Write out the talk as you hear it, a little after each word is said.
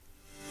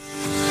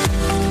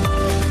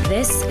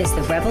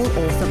Rebel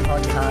Author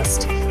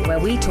Podcast, where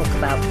we talk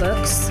about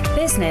books,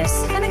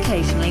 business, and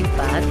occasionally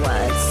bad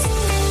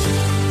words.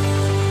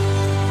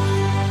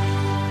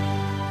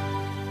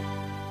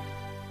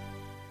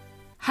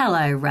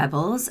 Hello,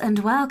 Rebels, and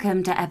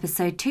welcome to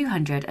episode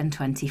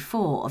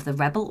 224 of the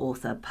Rebel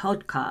Author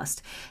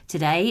Podcast.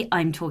 Today,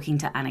 I'm talking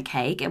to Anna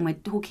Caig, and we're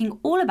talking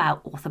all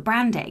about author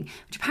branding,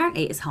 which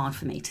apparently is hard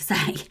for me to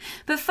say.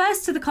 But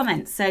first to the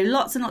comments. So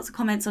lots and lots of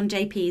comments on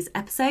JP's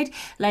episode.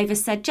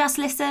 Lovis said, just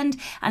listened,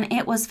 and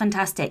it was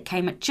fantastic.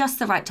 Came at just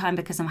the right time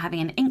because I'm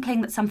having an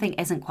inkling that something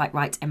isn't quite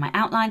right in my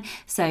outline.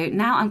 So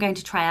now I'm going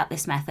to try out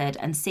this method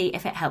and see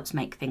if it helps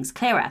make things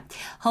clearer.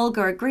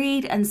 Holger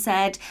agreed and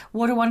said,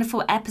 what a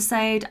wonderful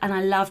episode. And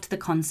I loved the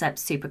concept,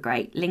 super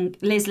great.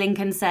 Liz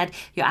Lincoln said,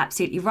 you're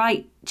absolutely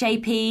right,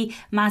 JP,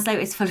 Maslow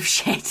is full of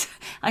shit.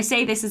 I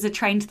say this as a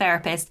trained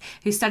therapist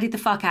who studied the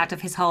fuck out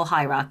of his whole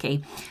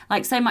hierarchy.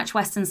 Like so much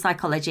Western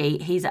psychology,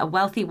 he's a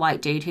wealthy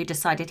white dude who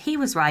decided he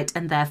was right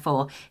and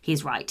therefore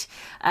he's right.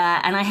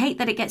 And I hate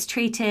that it gets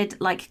treated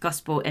like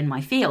gospel in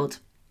my field.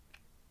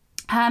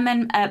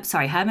 Marion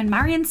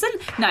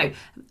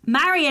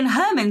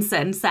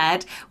Hermanson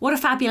said, what a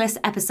fabulous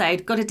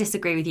episode. Got to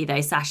disagree with you though,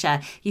 Sasha.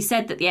 You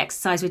said that the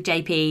exercise with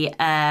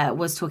JP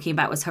was talking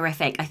about was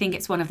horrific. I think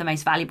it's one of the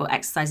most valuable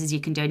exercises you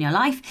can do in your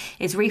life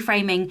is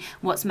reframing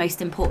what's most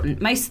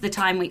important. Most of the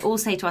time we all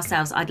say to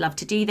ourselves, I'd love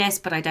to do this,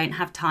 but I don't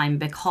have time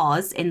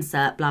because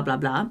insert blah, blah,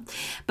 blah.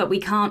 But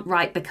we can't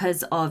write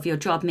because of your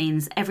job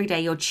means every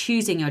day you're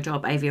choosing your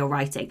job over your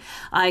writing.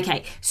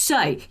 Okay,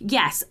 so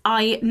yes,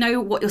 I know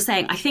what you're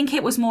saying. I think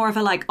it was more of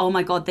a like, oh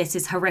my God, this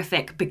is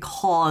horrific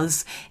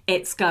because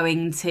it's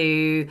going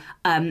to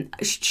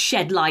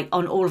shed light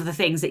on all of the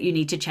things that you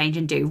need to change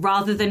and do.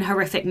 Rather than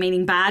horrific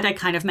meaning bad, I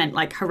kind of meant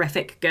like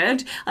horrific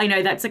good. I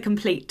know that's a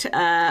complete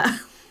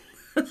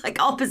like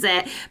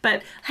opposite,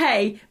 but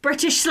hey,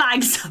 British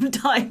slang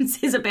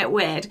sometimes is a bit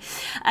weird.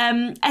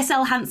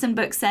 SL Hansen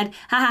Book said,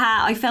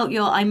 I felt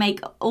I make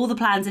all the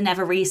plans and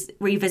never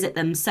revisit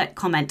them.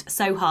 Comment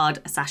so hard,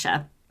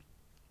 Sasha,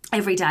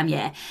 every damn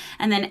year.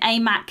 And then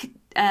AMAC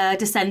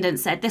Descendant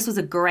said, this was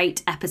a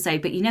great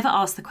episode, but you never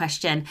asked the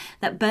question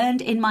that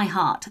burned in my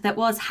heart. That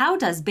was, how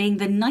does being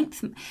the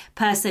 9th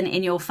person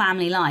in your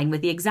family line with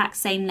the exact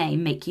same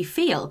name make you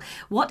feel?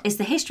 What is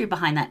the history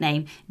behind that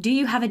name? Do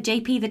you have a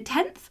JP the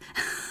 10th?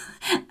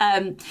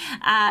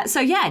 So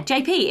yeah,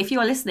 JP, if you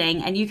are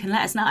listening and you can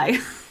let us know,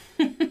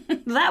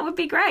 that would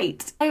be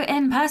great. So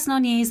in personal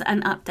news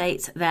and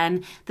updates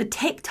then, the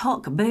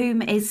TikTok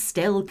boom is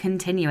still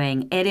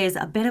continuing. It is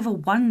a bit of a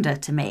wonder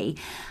to me.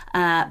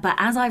 But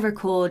as I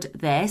record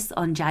this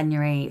on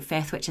January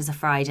 5th, which is a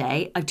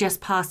Friday, I've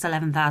just passed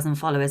 11,000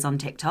 followers on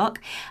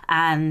TikTok.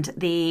 And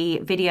the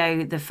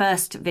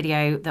first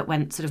video that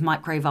went sort of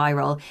micro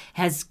viral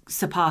has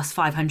surpassed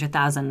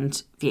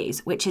 500,000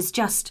 views, which is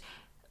just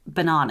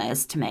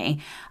bananas to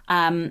me.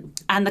 And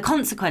the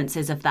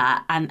consequences of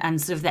that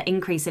and sort of the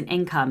increase in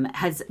income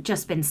has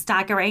just been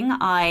staggering.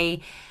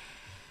 I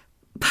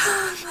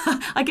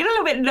get a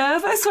little bit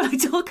nervous when I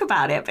talk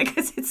about it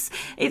because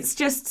it's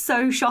just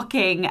so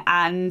shocking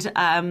and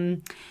I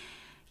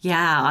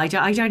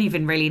don't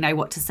even really know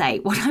what to say.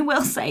 What I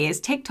will say is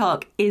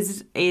TikTok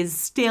is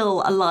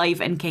still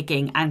alive and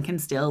kicking and can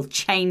still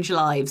change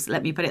lives.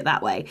 Let me put it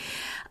that way.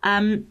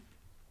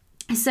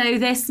 So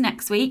this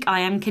next week,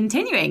 I am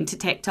continuing to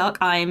TikTok.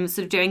 I'm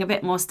sort of doing a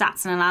bit more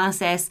stats and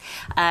analysis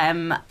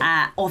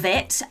of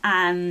it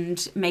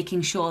and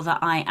making sure that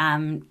I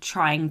am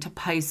trying to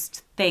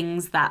post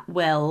things that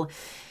will,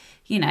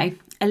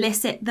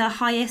 elicit the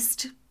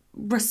highest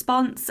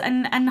response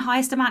and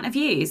highest amount of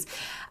views.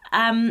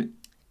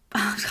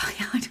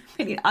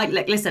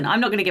 Listen, I'm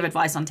not going to give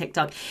advice on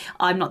TikTok.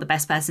 I'm not the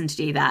best person to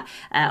do that.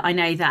 I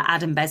know that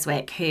Adam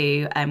Beswick,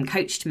 who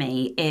coached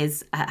me,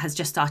 has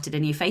just started a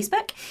new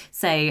Facebook.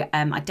 So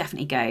I'd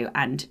definitely go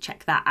and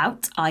check that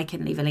out. I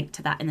can leave a link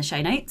to that in the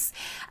show notes.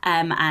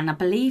 And I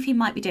believe he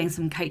might be doing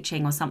some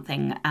coaching or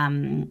something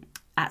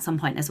at some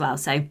point as well.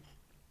 So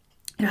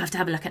you'll have to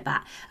have a look at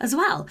that as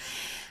well.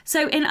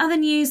 So in other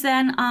news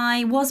then,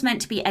 I was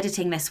meant to be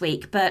editing this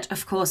week, but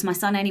of course my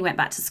son only went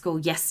back to school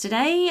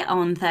yesterday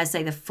on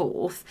Thursday the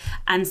 4th.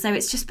 And so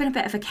it's just been a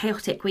bit of a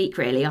chaotic week,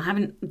 really. I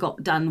haven't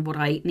got done what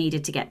I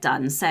needed to get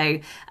done. So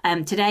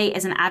today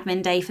is an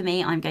admin day for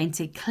me. I'm going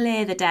to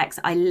clear the decks.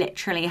 I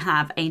literally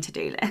have a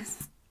to-do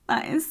list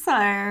that is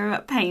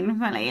so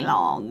painfully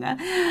long.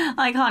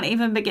 I can't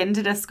even begin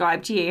to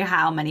describe to you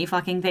how many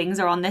fucking things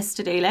are on this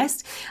to-do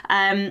list.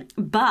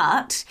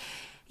 But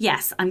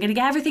yes, I'm going to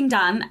get everything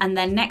done, and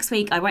then next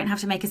week I won't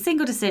have to make a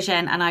single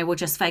decision and I will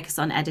just focus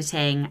on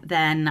editing.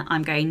 Then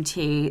I'm going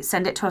to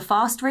send it to a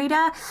fast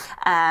reader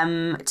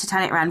to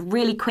turn it around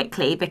really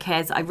quickly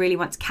because I really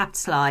want to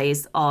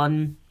capitalise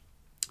on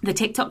the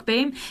TikTok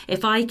boom.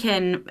 If I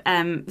can,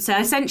 so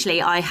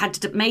essentially I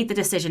had made the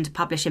decision to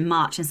publish in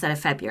March instead of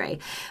February.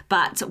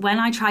 But when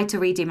I tried to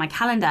redo my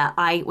calendar,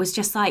 I was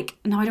just like,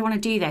 no, I don't want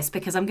to do this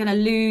because I'm going to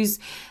lose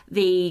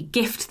the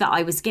gift that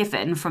I was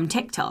given from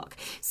TikTok.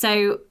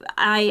 So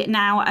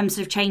I'm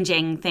sort of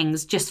changing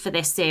things just for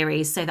this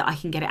series so that I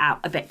can get it out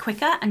a bit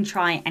quicker and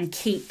try and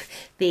keep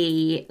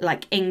the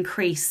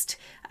increased,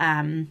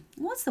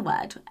 what's the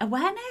word?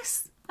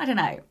 Awareness? I don't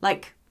know,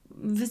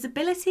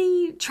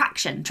 visibility,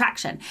 traction,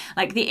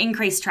 like the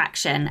increased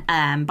traction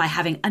by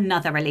having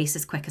another release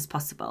as quick as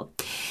possible.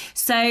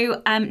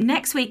 So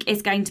next week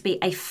is going to be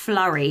a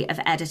flurry of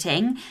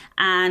editing,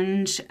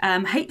 and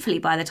hopefully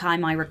by the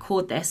time I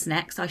record this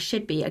next, I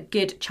should be a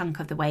good chunk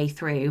of the way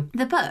through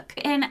the book.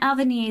 In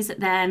other news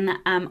then,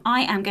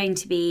 I am going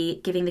to be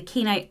giving the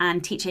keynote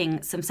and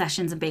teaching some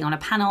sessions and being on a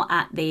panel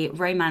at the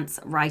Romance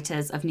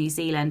Writers of New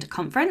Zealand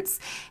conference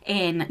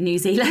in New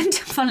Zealand,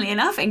 funnily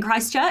enough, in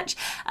Christchurch,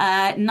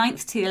 9th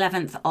to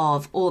 11th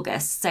of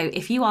August. So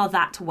if you are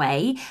that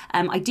way,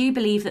 I do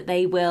believe that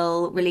they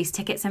will release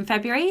tickets in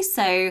February.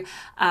 So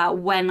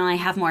when I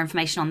have more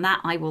information on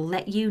that, I will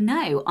let you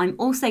know. I'm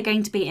also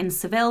going to be in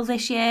Seville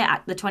this year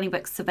at the 20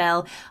 Books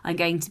Seville. I'm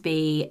going to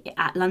be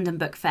at London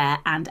Book Fair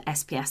and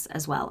SPS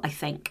as well, I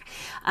think.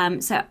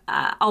 And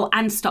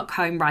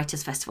Stockholm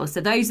Writers Festival.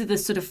 So those are the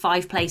sort of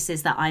 5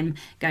 places that I'm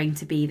going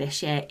to be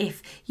this year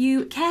if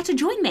you care to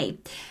join me.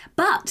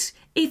 But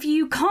if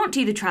you can't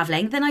do the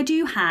travelling, then I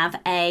do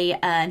have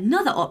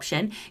another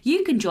option.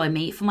 You can join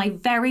me for my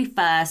very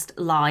first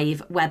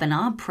live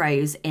webinar,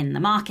 Pros in the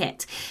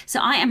Market. So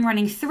I am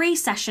running 3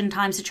 session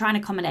times to try and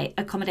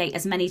accommodate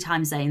as many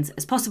time zones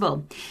as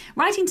possible.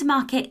 Writing to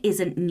market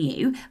isn't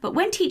new, but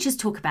when teachers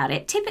talk about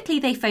it, typically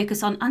they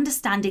focus on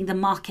understanding the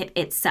market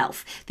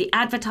itself, the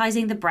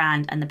advertising, the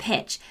brand, and the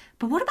pitch.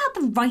 But what about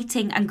the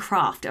writing and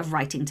craft of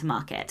writing to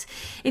market?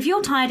 If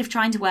you're tired of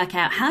trying to work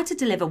out how to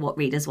deliver what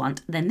readers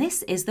want, then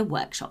this is the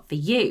workshop for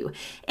you.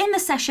 In the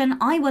session,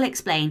 I will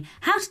explain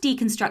how to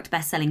deconstruct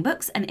best-selling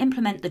books and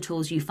implement the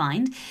tools you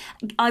find.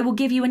 I will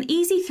give you an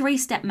easy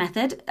 3-step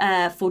method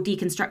for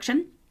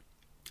deconstruction.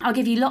 I'll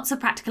give you lots of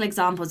practical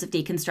examples of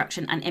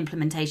deconstruction and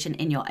implementation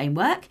in your own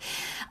work.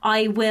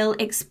 I will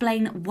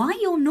explain why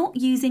you're not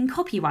using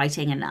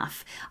copywriting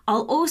enough.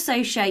 I'll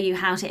also show you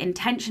how to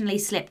intentionally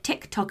slip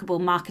TikTokable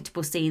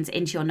marketable scenes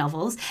into your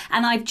novels.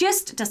 And I've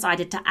just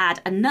decided to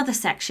add another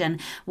section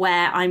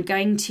where I'm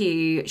going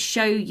to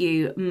show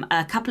you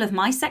a couple of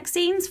my sex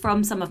scenes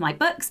from some of my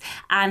books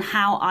and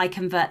how I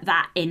convert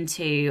that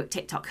into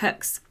TikTok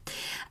hooks.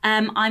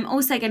 I'm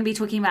also going to be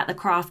talking about the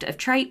craft of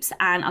tropes,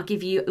 and I'll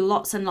give you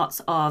lots and lots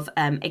of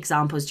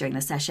examples during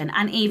the session,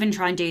 and even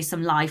try and do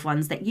some live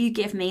ones that you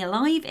give me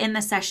live in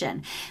the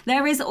session.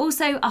 There is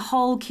also a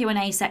whole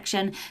Q&A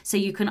section, so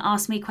you can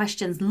ask me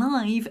questions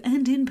live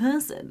and in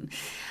person.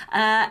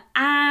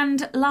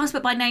 And last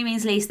but by no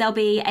means least, there'll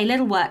be a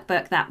little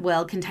workbook that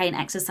will contain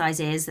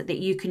exercises that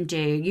you can do,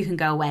 you can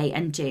go away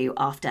and do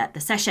after the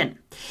session.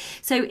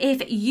 So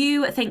if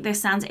you think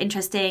this sounds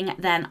interesting,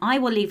 then I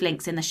will leave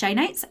links in the show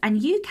notes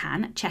and you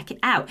can check it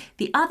out.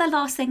 The other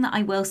last thing that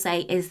I will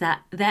say is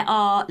that there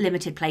are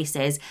limited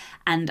places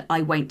and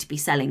I won't be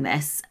selling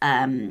this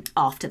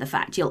after the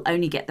fact. You'll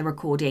only get the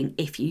recording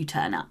if you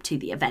turn up to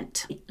the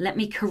event. Let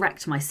me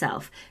correct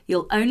myself.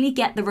 You'll only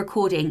get the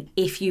recording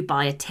if you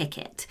buy a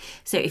ticket.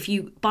 So if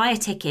you buy a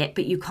ticket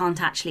but you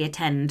can't actually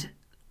attend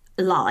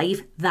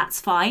live,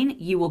 that's fine.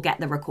 You will get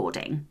the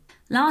recording.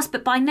 Last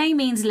but by no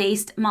means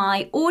least,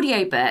 my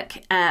audiobook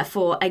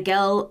for A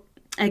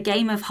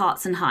Game of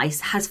Hearts and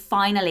Heist has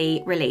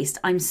finally released.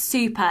 I'm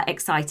super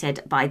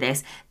excited by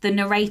this. The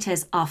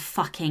narrators are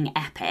fucking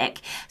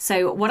epic.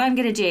 So what I'm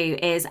going to do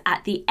is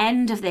at the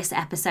end of this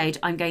episode,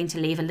 I'm going to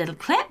leave a little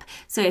clip.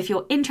 So if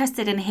you're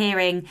interested in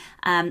hearing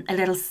a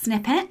little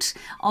snippet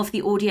of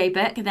the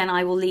audiobook, then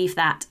I will leave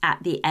that at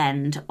the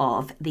end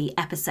of the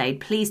episode.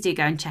 Please do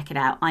go and check it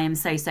out. I am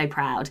so, so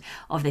proud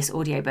of this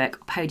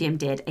audiobook. Podium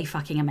did a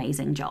fucking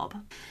amazing job.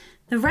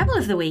 The Rebel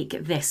of the Week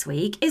this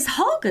week is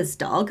Holger's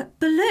dog,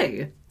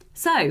 Baloo.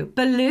 So,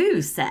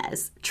 Baloo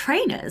says,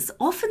 trainers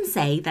often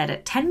say that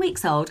at 10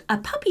 weeks old, a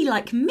puppy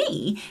like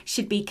me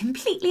should be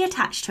completely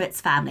attached to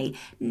its family,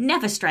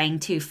 never straying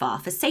too far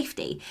for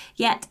safety.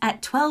 Yet,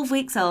 at 12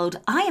 weeks old,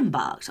 I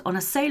embarked on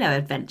a solo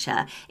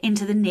adventure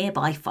into the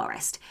nearby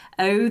forest.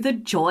 Oh, the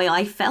joy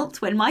I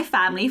felt when my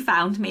family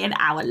found me an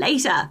hour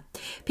later.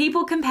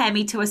 People compare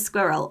me to a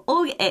squirrel,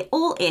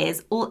 all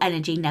ears, all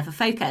energy, never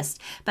focused.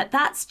 But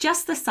that's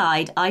just the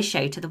side I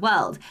show to the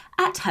world.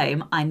 At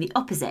home, I'm the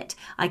opposite.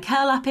 I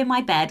curl up in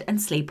my bed and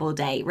sleep all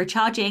day,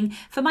 recharging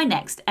for my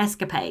next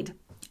escapade.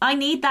 I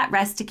need that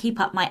rest to keep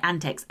up my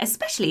antics,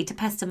 especially to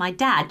pester my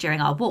dad during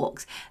our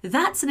walks.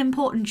 That's an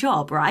important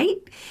job, right?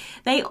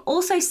 They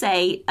also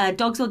say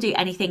dogs will do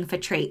anything for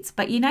treats,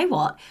 but you know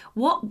what?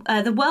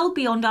 The world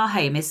beyond our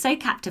home is so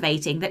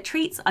captivating that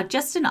treats are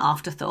just an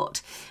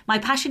afterthought. My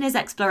passion is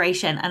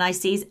exploration and I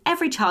seize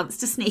every chance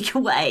to sneak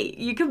away.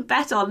 You can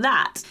bet on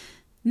that.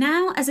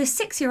 Now, as a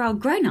 6-year-old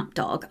grown-up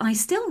dog, I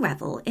still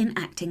revel in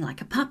acting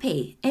like a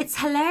puppy. It's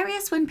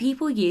hilarious when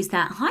people use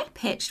that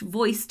high-pitched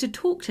voice to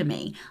talk to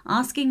me,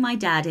 asking my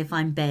dad if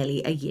I'm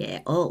barely a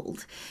year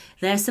old.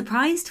 Their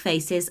surprised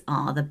faces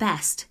are the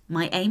best.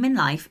 My aim in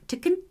life to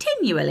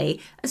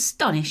continually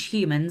astonish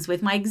humans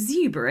with my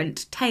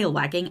exuberant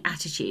tail-wagging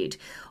attitude,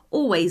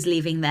 always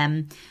leaving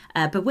them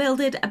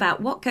bewildered about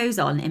what goes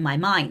on in my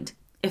mind.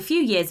 A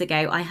few years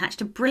ago, I hatched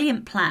a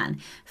brilliant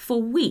plan.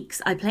 For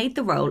weeks, I played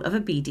the role of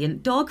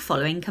obedient dog,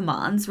 following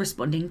commands,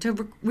 responding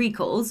to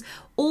recalls,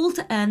 all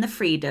to earn the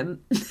freedom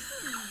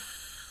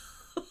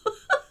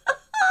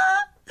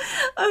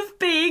of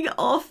being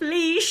off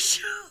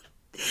leash.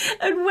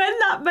 And when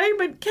that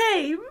moment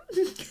came,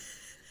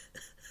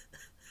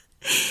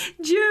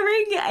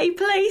 during a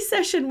play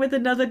session with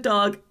another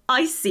dog,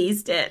 I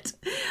seized it.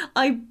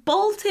 I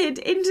bolted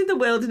into the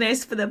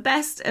wilderness for the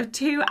best of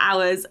 2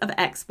 hours of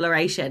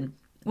exploration.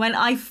 When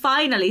I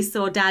finally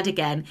saw Dad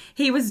again,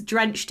 he was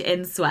drenched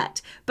in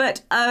sweat.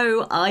 But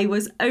oh, I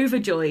was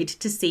overjoyed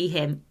to see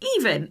him,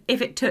 even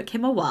if it took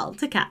him a while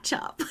to catch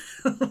up.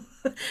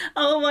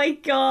 Oh my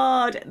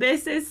God,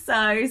 this is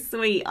so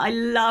sweet. I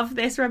love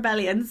this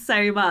rebellion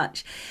so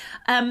much.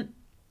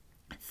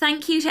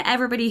 Thank you to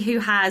everybody who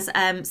has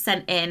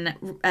sent in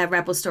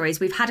Rebel stories.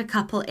 We've had a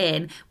couple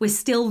in. We're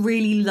still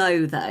really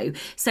low though.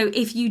 So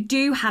if you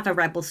do have a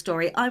Rebel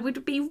story, I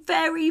would be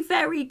very,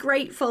 very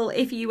grateful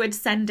if you would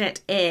send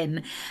it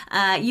in.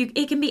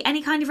 It can be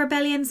any kind of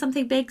rebellion,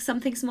 something big,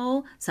 something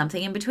small,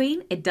 something in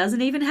between. It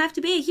doesn't even have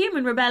to be a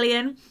human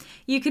rebellion.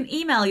 You can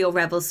email your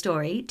Rebel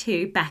story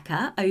to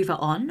Becca over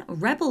on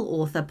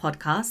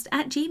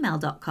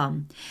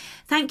rebelauthorpodcast@gmail.com.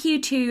 Thank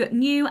you to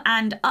new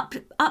and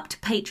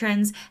upped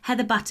patrons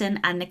Heather Button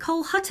and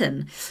Nicole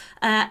Hutton.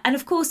 And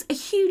of course, a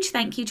huge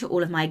thank you to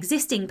all of my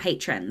existing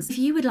patrons. If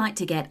you would like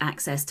to get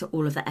access to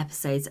all of the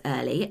episodes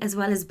early, as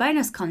well as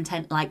bonus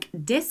content like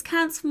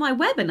discounts for my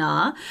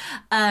webinar,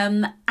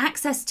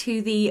 access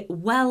to the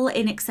well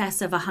in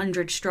excess of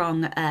 100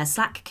 strong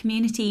Slack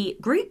community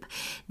group,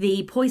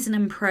 the Poison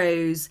and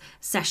Prose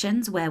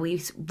sessions where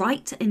we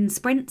write in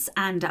sprints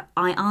and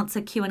I answer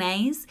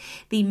Q&As,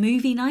 the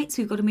movie nights,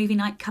 we've got a movie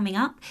night coming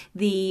up,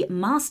 the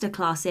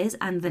masterclasses,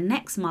 and the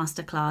next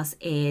masterclass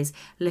is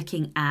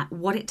looking at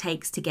what it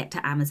takes to get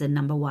to Amazon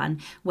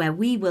 #1, where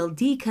we will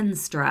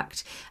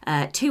deconstruct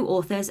 2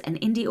 authors, an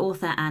indie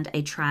author and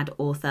a trad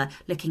author,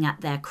 looking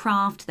at their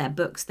craft, their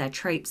books, their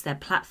tropes, their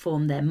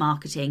platform, their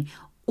marketing,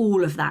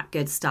 all of that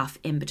good stuff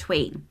in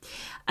between.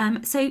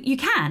 So you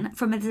can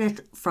from as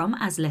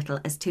little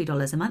as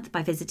 $2 a month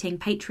by visiting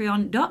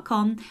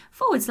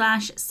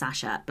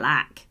patreon.com/Sasha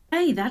Black.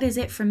 Hey, that is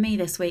it from me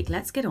this week.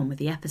 Let's get on with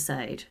the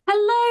episode.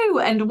 Hello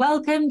and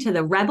welcome to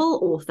the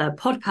Rebel Author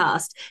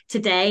Podcast.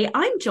 Today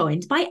I'm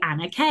joined by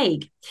Anna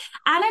Caig.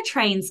 Anna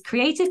trains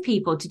creative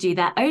people to do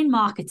their own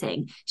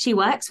marketing. She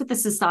works with the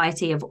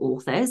Society of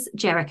Authors,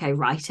 Jericho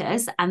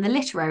Writers, and the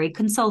Literary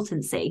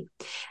Consultancy,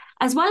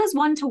 as well as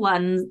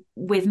one-to-one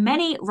with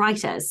many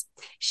writers.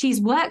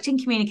 She's worked in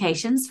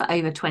communications for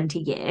over 20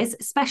 years,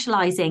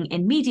 specialising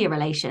in media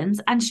relations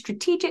and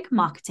strategic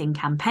marketing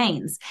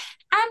campaigns,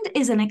 and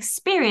is an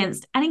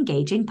experienced and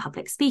engaging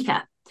public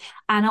speaker.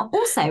 Anna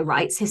also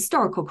writes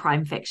historical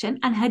crime fiction,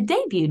 and her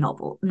debut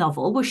novel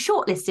was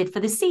shortlisted for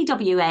the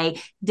CWA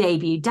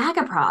Debut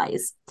Dagger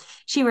Prize.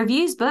 She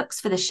reviews books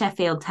for the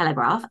Sheffield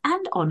Telegraph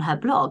and on her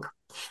blog.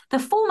 The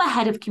former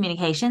head of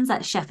communications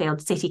at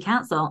Sheffield City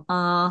Council,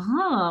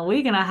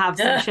 we're going to have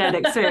some shared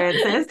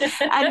experiences,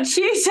 and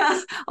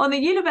tutor on the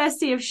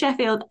University of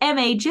Sheffield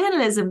MA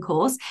Journalism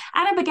course,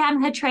 Anna began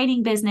her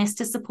training business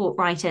to support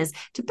writers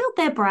to build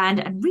their brand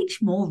and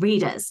reach more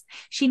readers.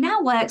 She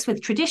now works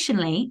with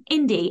traditionally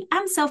indie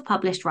and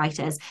self-published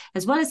writers,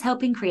 as well as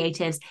helping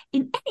creatives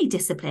in any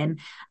discipline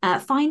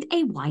find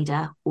a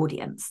wider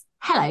audience.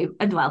 Hello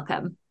and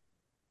welcome.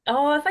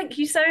 Oh, thank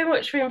you so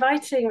much for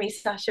inviting me,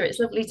 Sasha. It's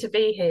lovely to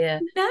be here.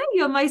 No,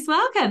 you're most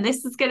welcome.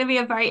 This is going to be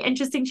a very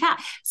interesting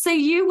chat. So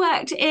you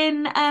worked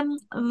in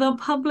the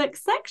public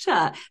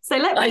sector. So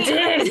I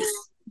did.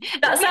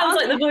 That sounds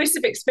like the voice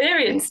of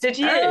experience. Did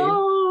you?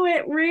 Oh,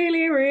 it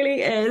really,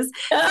 really is.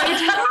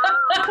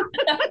 That could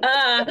be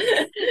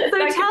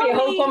a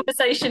whole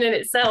conversation in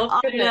itself.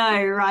 I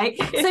know, right?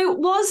 So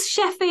was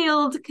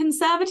Sheffield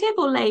Conservative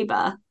or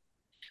Labour?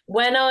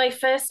 When I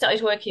first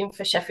started working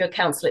for Sheffield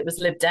Council, it was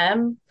Lib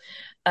Dem.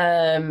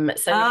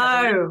 Yes.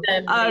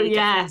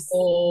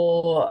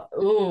 For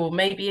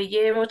maybe a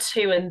year or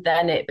two, and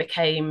then it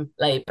became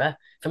Labour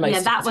for most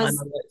of the time I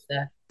worked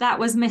there. That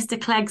was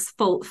Mr. Clegg's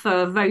fault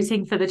for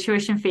voting for the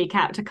tuition fee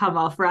cap to come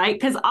off, right?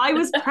 Because I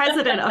was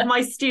president of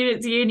my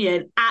students'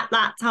 union at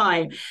that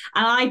time, and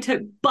I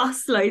took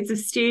busloads of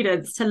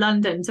students to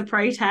London to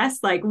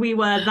protest. Like we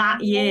were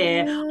that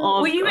year.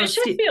 Were you at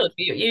Sheffield?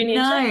 Were you at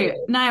Union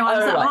Sheffield? No, I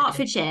was at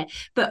Hertfordshire.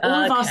 But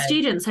all of our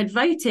students had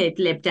voted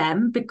Lib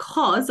Dem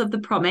because of the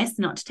promise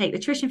not to take the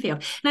tuition fee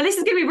off. Now this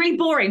is going to be really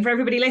boring for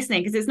everybody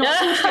listening because it's not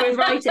all to do with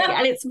writing,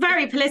 and it's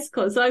very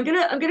political. So I'm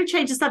gonna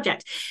change the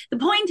subject. The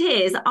point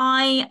is,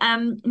 I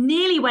I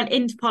nearly went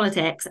into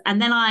politics,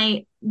 and then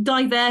I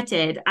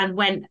diverted and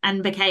went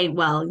and became,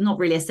 well, not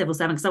really a civil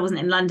servant because I wasn't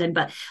in London,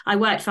 but I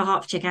worked for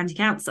Hertfordshire County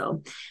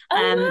Council.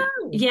 Oh,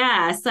 wow.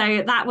 Yeah,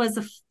 so that was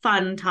a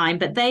fun time,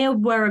 but they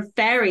were a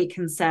very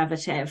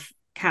conservative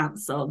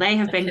council. They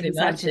have I been can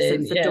conservative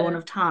imagine. since the dawn Yeah.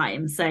 of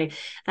time. So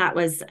that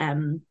was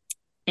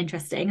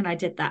interesting. And I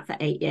did that for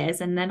 8 years,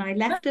 and then I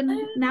left,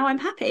 and now I'm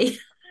happy.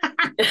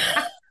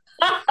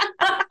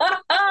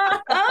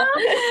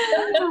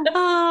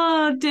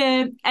 Oh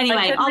dear. I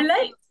Anyway, can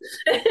relate.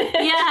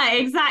 yeah,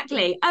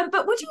 exactly.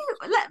 But would you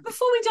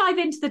before we dive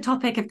into the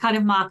topic of kind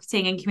of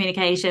marketing and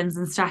communications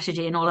and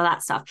strategy and all of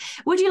that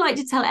stuff, would you like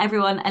to tell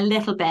everyone a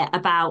little bit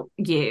about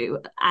you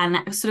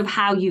and sort of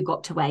how you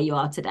got to where you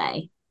are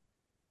today?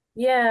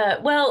 Yeah,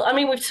 well, I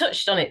mean, we've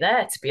touched on it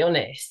there, to be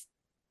honest.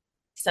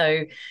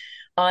 So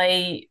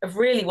I have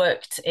really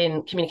worked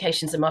in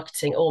communications and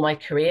marketing all my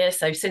career.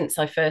 So since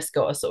I first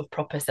got a sort of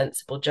proper,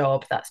 sensible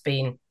job, that's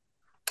been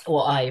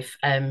what I've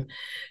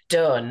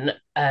done.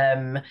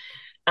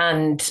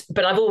 And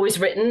but I've always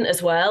written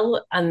as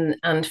well,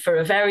 and for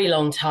a very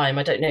long time,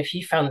 I don't know if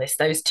you found this,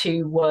 those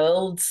two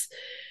worlds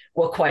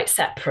were quite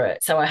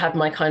separate. So I had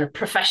my kind of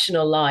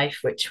professional life,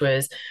 which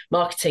was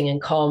marketing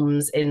and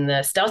comms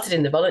started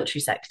in the voluntary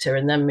sector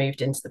and then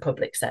moved into the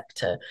public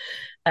sector.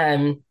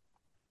 Um,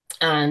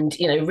 and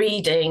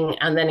reading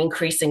and then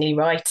increasingly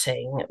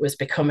writing was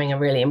becoming a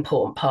really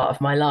important part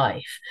of my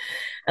life.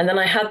 And then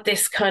I had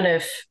this kind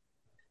of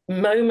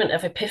moment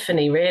of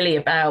epiphany, really,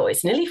 about,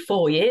 it's nearly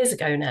 4 years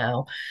ago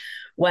now,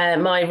 where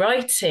my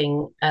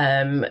writing,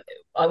 I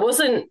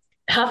wasn't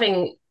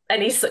having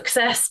any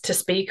success to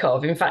speak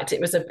of. In fact, it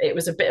was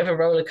a bit of a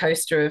roller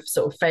coaster of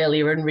sort of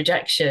failure and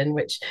rejection,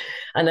 which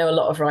I know a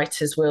lot of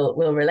writers will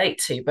relate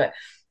to. But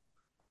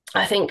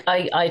I think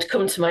I'd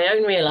come to my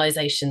own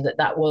realization that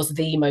that was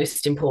the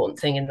most important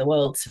thing in the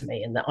world to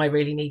me, and that I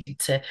really needed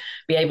to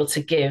be able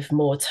to give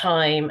more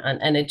time and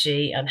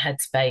energy and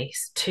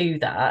headspace to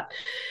that.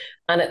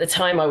 And at the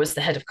time, I was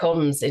the head of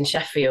comms in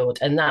Sheffield,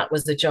 and that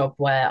was a job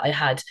where I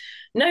had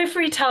no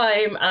free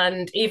time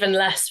and even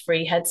less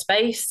free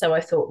headspace. So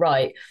I thought,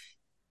 right,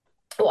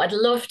 what I'd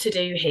love to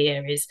do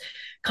here is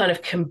kind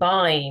of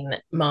combine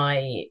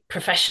my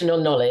professional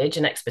knowledge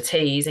and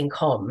expertise in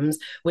comms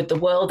with the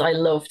world I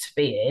love to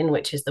be in,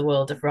 which is the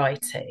world of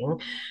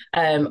writing.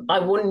 I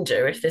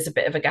wonder if there's a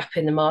bit of a gap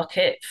in the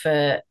market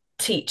for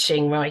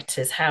teaching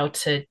writers how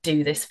to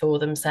do this for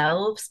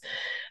themselves.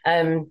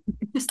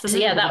 Just a So little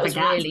yeah, bit that of a was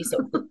gap. really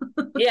sort of,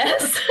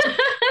 yes.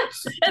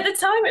 At the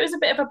time, it was a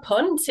bit of a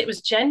punt. It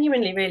was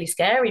genuinely really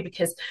scary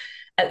because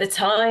at the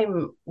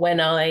time when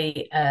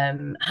I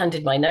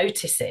handed my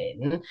notice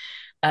in,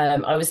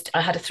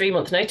 I had a 3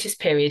 month notice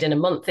period, and a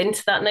month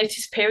into that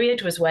notice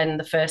period was when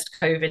the first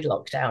COVID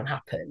lockdown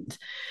happened.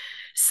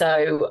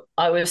 So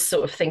I was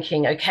sort of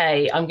thinking,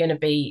 okay, I'm going to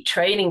be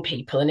training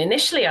people. And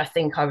initially, I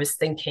think I was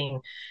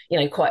thinking,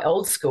 quite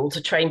old school,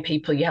 to train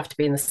people, you have to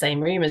be in the same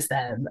room as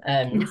them.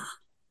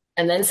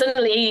 And then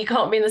suddenly you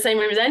can't be in the same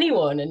room as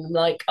anyone. And I'm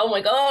like, oh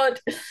my God.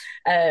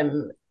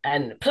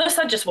 And plus,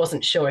 I just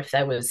wasn't sure if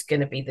there was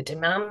going to be the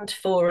demand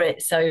for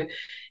it. So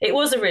it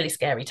was a really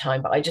scary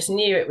time, but I just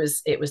knew it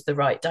was the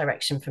right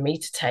direction for me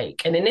to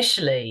take. And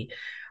initially,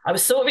 I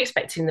was sort of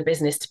expecting the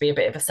business to be a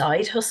bit of a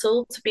side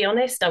hustle, to be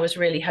honest. I was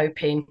really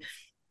hoping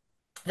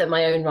that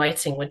my own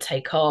writing would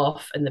take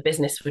off and the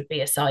business would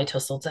be a side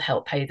hustle to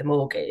help pay the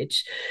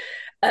mortgage.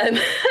 Um,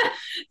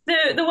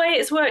 the way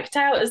it's worked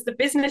out as the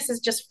business has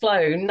just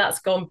flown, that's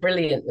gone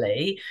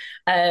brilliantly.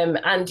 And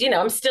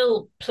I'm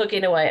still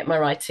plugging away at my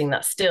writing.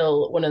 That's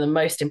still one of the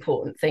most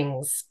important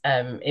things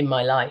in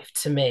my life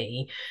to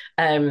me.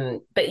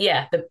 But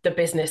yeah, the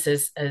business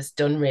has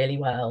done really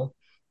well.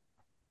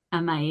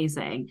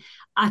 Amazing.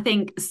 I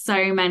think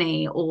so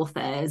many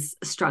authors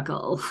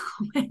struggle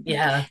with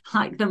Yeah,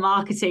 like the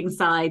marketing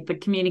side, the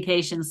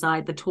communication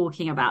side, the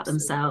talking about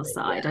themselves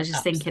absolutely. side. Yeah, I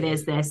just think it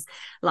is absolutely. this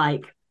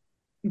like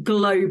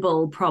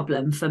global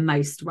problem for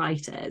most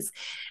writers.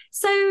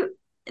 So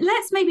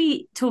let's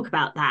maybe talk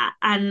about that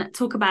and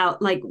talk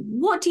about like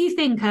what do you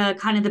think are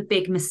kind of the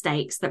big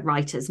mistakes that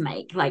writers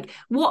make? Like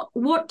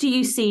what do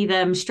you see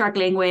them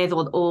struggling with,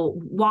 or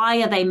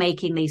why are they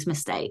making these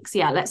mistakes?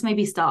 Yeah, let's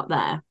maybe start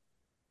there.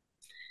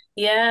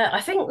 Yeah,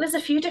 I think there's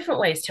a few different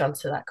ways to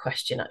answer that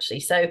question,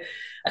 actually. So,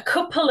 a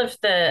couple of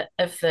the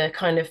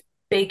kind of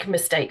big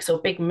mistakes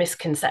or big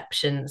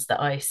misconceptions that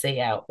I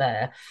see out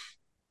there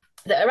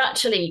that are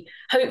actually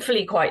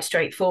hopefully quite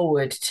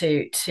straightforward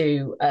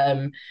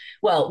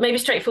well, maybe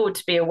straightforward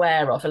to be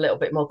aware of, a little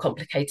bit more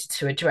complicated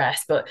to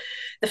address. But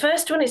the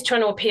first one is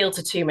trying to appeal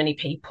to too many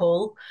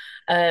people.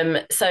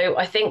 So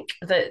I think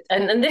that,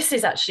 and this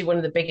is actually one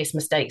of the biggest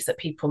mistakes that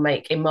people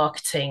make in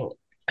marketing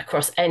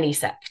across any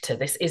sector.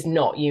 This is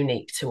not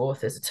unique to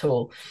authors at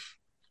all.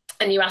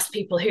 And you ask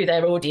people who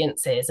their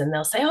audience is, and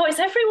they'll say, oh, it's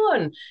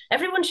everyone.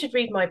 Everyone should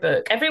read my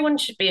book. Everyone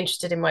should be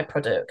interested in my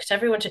product.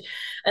 Everyone should.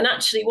 And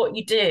actually, what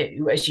you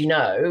do, as you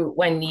know,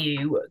 when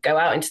you go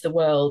out into the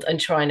world and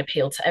try and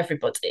appeal to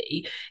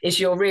everybody, is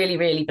you're really,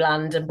 really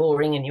bland and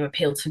boring and you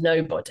appeal to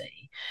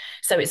nobody.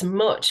 So it's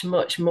much,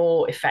 much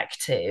more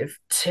effective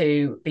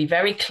to be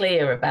very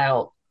clear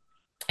about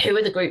who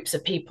are the groups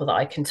of people that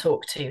I can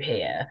talk to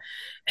here,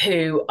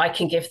 who I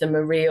can give them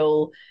a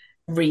real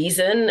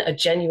reason, a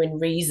genuine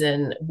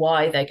reason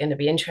why they're going to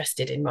be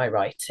interested in my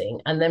writing,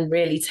 and then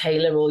really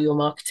tailor all your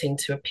marketing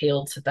to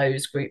appeal to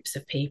those groups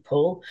of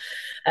people.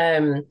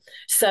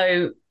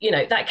 So,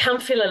 that can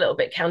feel a little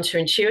bit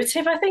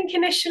counterintuitive, I think,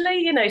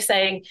 initially,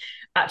 saying,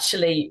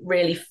 actually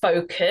really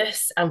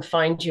focus and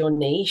find your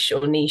niche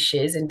or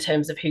niches in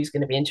terms of who's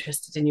going to be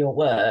interested in your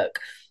work.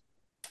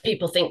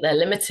 People think they're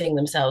limiting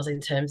themselves in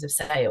terms of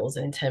sales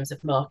and in terms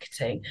of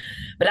marketing,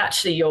 but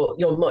actually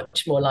you're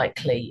much more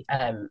likely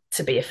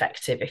to be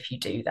effective if you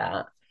do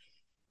that.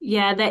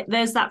 Yeah,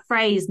 there's that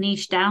phrase,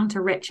 niche down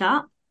to rich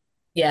up.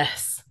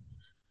 Yes.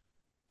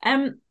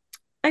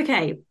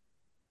 Okay,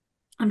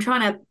 I'm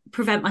trying to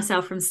prevent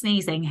myself from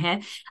sneezing here.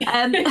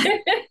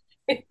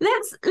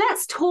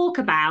 Let's talk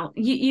about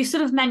you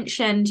sort of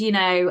mentioned,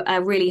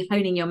 really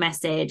honing your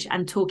message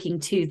and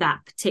talking to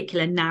that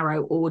particular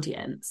narrow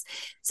audience.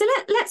 So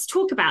let's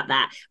talk about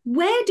that.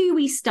 Where do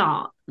we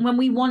start when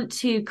we want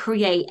to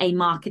create a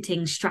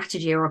marketing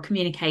strategy or a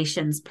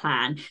communications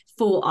plan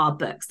for our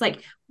books?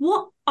 Like,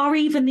 what are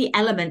even the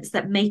elements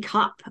that make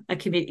up a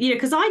community?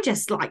 Because I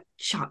just like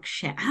chuck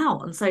shit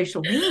out on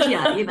social media,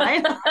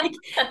 like,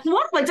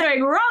 what am I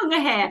doing wrong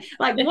here?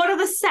 Like, what are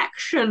the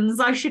sections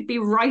I should be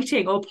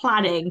writing or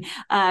planning in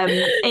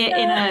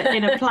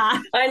a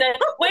plan? I know.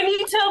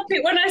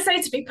 When I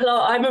say to people,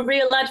 oh, I'm a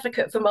real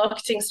advocate for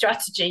marketing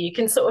strategy, you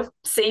can sort of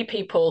see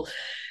people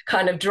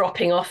kind of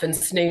dropping off and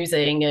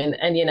snoozing, and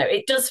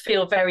it does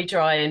feel very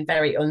dry and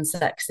very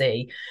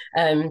unsexy.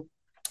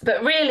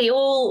 But really,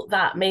 all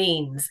that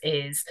means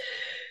is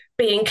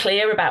being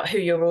clear about who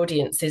your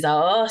audiences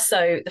are.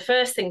 So the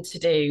first thing to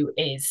do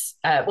is,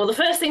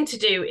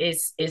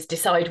 is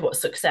decide what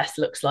success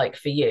looks like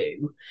for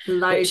you.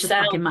 Loads of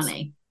fucking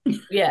money.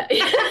 Yeah.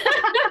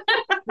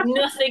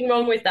 Nothing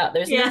wrong with that.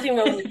 There's nothing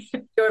wrong with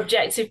your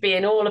objective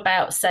being all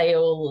about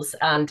sales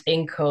and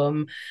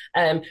income.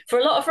 For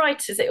a lot of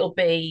writers, it'll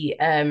be,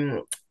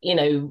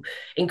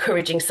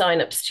 encouraging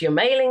signups to your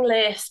mailing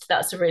list.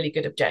 That's a really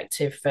good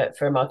objective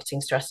for a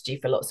marketing strategy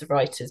for lots of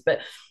writers. But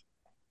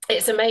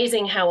it's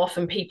amazing how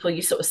often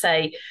you sort of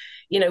say,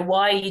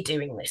 why are you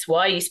doing this?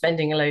 Why are you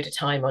spending a load of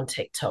time on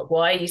TikTok?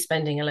 Why are you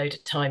spending a load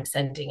of time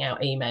sending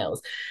out emails?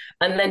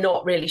 And they're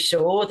not really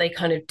sure. They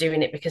kind of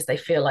doing it because they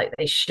feel like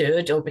they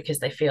should or because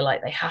they feel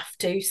like they have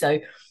to. So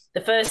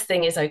the first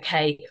thing is,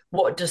 okay,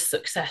 what does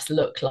success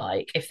look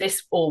like? If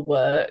this all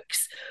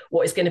works,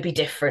 what is going to be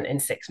different in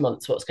 6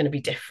 months? What's going to be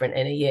different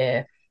in a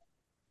year?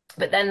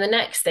 But then the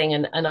next thing,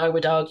 and I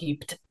would argue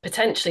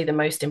potentially the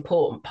most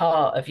important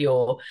part of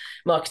your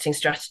marketing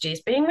strategy,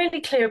 is being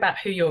really clear about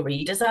who your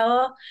readers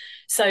are.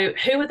 So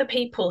who are the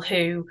people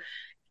who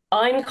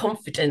I'm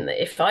confident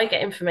that if I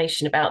get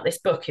information about this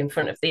book in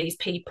front of these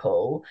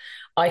people,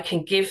 I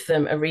can give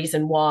them a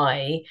reason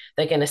why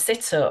they're going to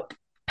sit up,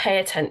 pay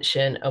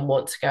attention, and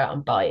want to go out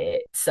and buy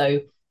it. So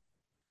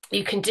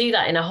you can do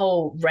that in a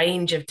whole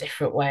range of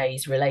different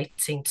ways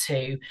relating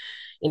to,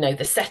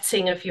 the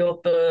setting of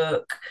your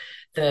book,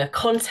 the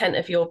content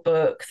of your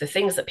book, the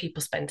things that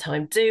people spend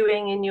time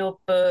doing in your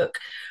book,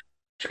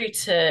 through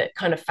to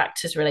kind of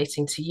factors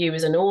relating to you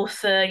as an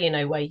author,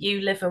 where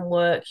you live and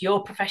work,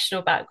 your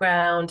professional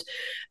background.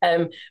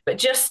 But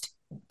just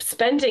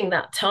spending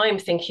that time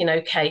thinking,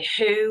 okay,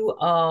 who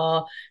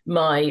are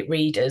my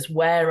readers?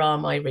 Where are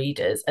my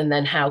readers? And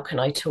then how can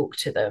I talk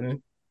to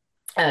them?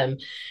 And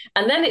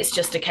then it's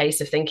just a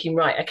case of thinking,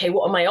 right, okay,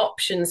 what are my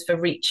options for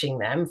reaching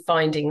them,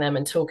 finding them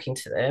and talking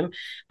to them?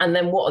 And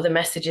then what are the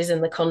messages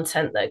and the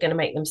content that are going to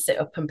make them sit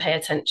up and pay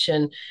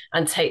attention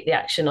and take the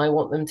action I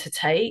want them to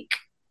take?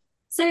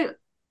 So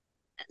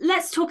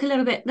let's go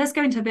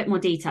into a bit more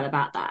detail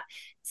about that.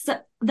 So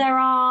there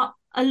are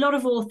a lot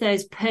of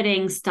authors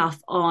putting stuff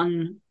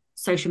on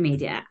social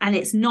media and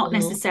it's not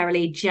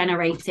necessarily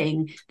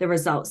generating the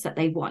results that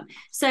they want.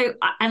 So,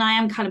 and I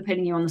am kind of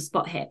putting you on the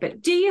spot here,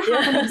 but do you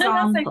have an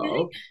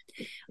example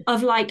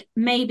of like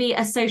maybe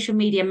a social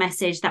media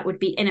message that would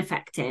be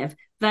ineffective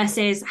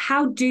versus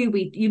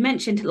you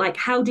mentioned like,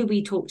 how do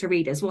we talk to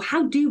readers? Well,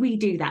 how do we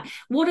do that?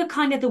 What are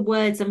kind of the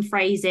words and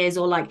phrases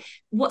or like,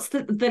 what's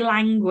the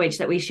language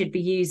that we should be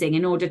using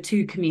in order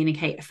to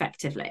communicate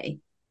effectively?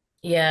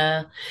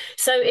 Yeah.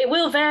 So it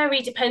will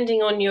vary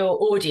depending on your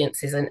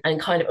audiences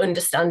and kind of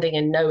understanding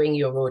and knowing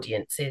your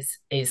audience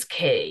is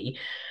key.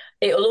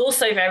 It will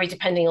also vary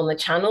depending on the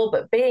channel,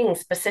 but being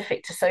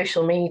specific to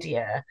social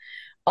media,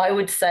 I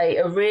would say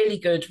a really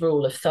good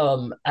rule of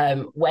thumb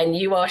when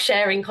you are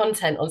sharing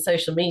content on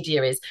social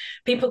media is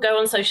people go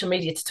on social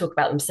media to talk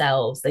about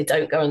themselves. They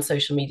don't go on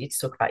social media to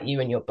talk about you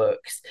and your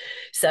books.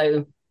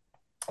 So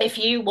if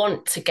you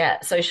want to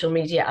get social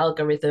media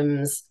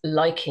algorithms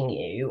liking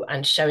you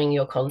and showing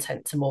your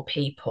content to more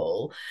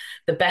people,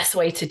 the best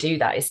way to do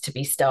that is to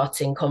be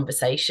starting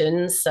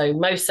conversations. So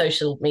most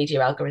social media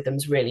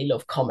algorithms really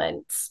love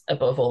comments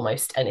above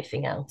almost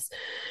anything else.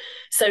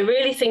 So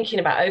really thinking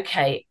about,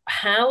 okay,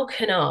 how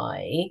can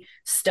I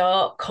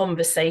start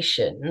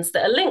conversations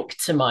that are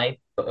linked to my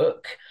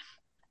book,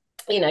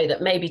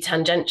 that maybe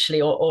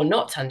tangentially or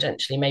not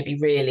tangentially, maybe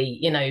really,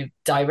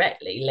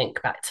 directly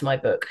link back to my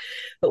book.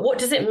 But what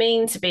does it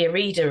mean to be a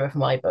reader of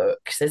my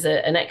books? There's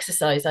an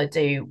exercise I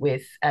do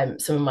with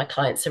some of my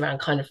clients around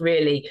kind of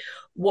really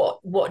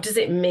what does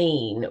it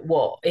mean?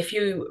 What if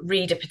you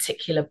read a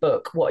particular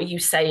book, what are you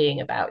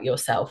saying about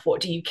yourself?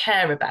 What do you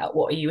care about?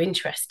 What are you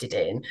interested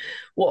in?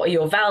 What are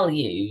your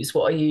values?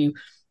 What are you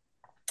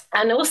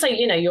and also,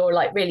 your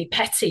like really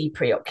petty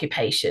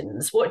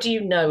preoccupations. What do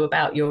you know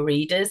about your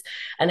readers,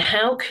 and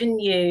how can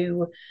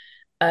you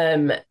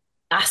um,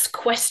 ask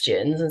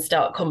questions and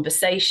start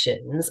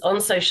conversations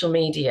on social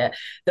media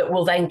that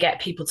will then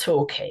get people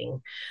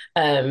talking?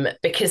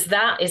 Because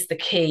that is the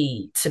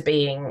key to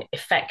being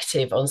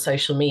effective on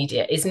social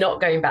media, is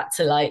not going back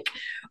to like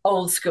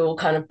old school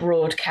kind of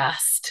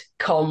broadcast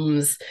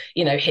comms,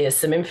 here's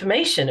some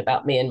information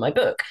about me and my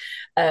book.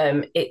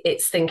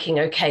 It's thinking,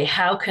 okay,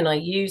 how can I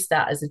use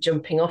that as a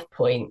jumping off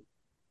point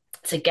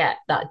to get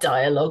that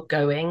dialogue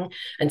going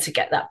and to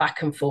get that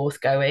back and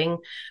forth going?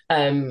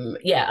 And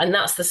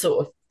that's the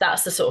sort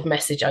of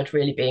message I'd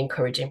really be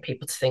encouraging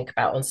people to think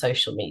about on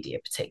social media,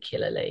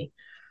 particularly.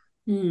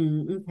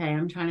 Okay,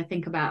 I'm trying to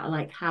think about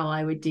like how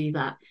I would do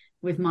that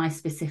with my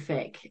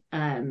specific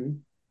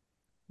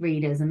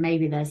readers, and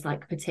maybe there's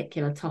like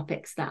particular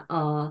topics that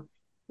are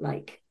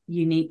like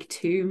unique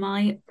to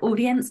my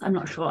audience. I'm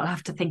not sure. I'll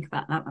have to think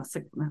about that.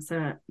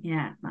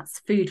 That's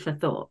food for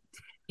thought.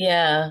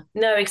 Yeah,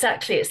 no,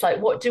 exactly. It's like,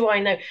 what do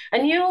I know?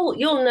 And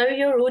you'll know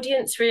your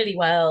audience really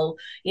well.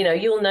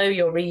 You'll know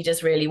your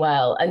readers really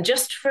well. And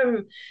just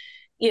from,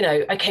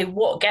 okay,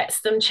 what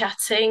gets them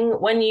chatting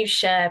when you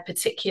share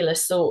particular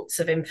sorts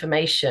of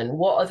information?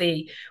 What are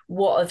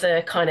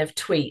the kind of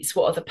tweets?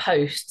 What are the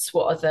posts?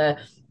 What are the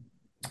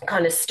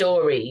kind of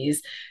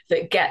stories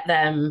that get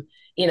them,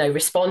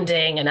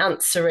 responding and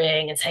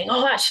answering and saying,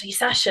 oh, actually,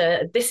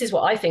 Sasha, this is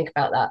what I think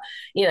about that,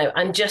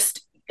 and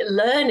just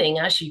learning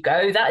as you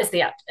go. That is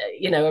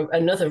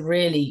another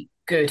really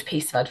good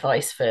piece of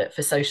advice for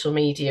social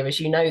media.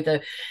 As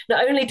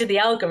not only do the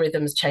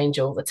algorithms change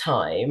all the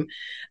time,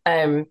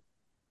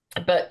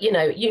 but you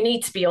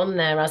need to be on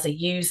there as a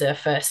user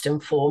first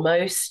and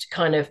foremost,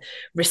 kind of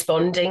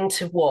responding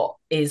to what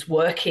is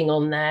working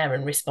on there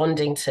and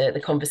responding to the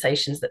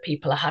conversations that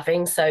people are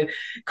having. So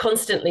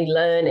constantly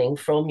learning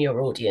from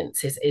your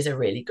audience is a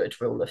really good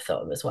rule of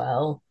thumb as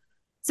well.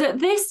 So at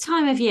this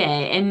time of year,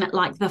 in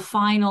like the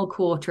final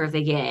quarter of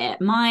the year,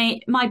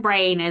 my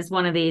brain is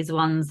one of these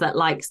ones that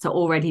likes to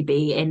already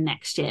be in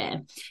next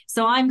year.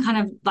 So I'm kind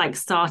of like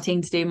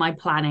starting to do my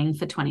planning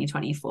for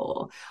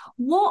 2024.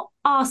 What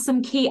are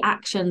some key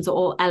actions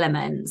or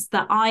elements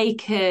that I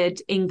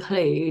could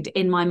include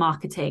in my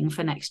marketing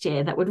for next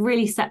year that would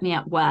really set me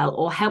up well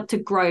or help to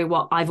grow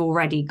what I've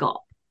already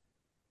got?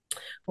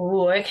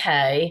 Oh,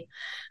 okay.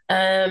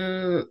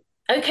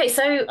 Okay,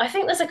 so I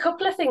think there's a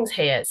couple of things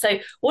here. So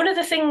one of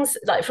the things,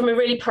 like from a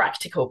really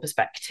practical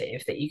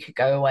perspective, that you could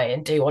go away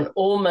and do on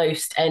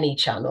almost any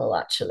channel,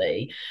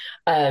 actually,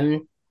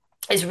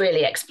 is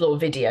really explore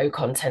video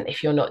content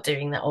if you're not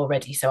doing that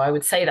already. So I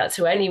would say that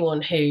to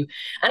anyone who,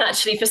 and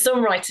actually for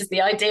some writers,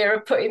 the idea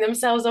of putting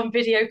themselves on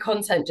video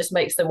content just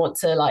makes them want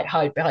to like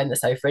hide behind the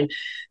sofa, and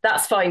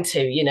that's fine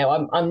too.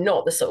 I'm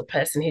not the sort of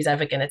person who's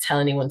ever going to tell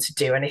anyone to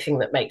do anything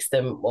that makes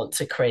them want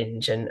to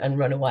cringe and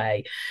run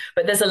away.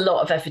 But there's a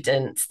lot of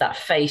evidence that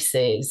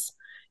faces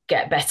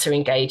get better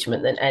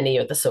engagement than any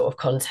other sort of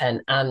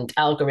content, and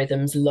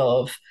algorithms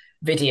love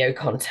video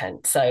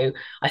content. So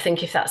I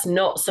think if that's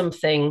not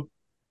something,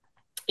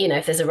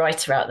 if there's a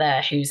writer out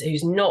there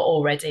who's not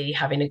already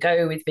having a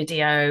go with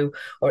video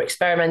or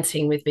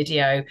experimenting with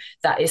video,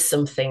 that is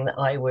something that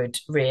I would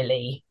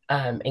really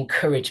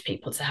encourage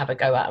people to have a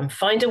go at and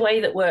find a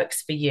way that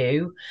works for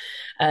you,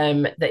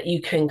 that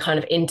you can kind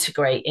of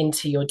integrate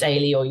into your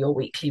daily or your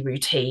weekly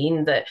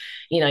routine. That,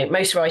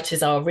 most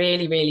writers are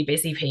really, really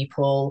busy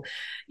people.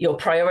 Your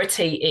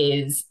priority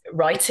is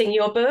writing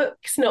your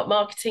books, not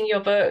marketing your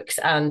books.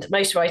 And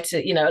most writers,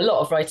 a lot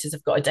of writers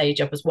have got a day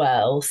job as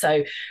well.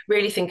 So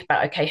really think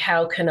about, okay,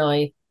 how can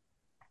I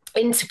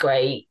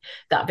integrate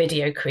that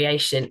video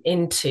creation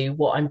into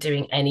what I'm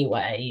doing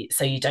anyway,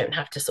 so you don't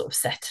have to sort of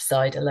set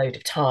aside a load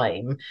of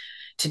time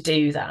to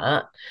do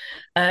that.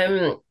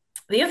 The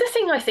other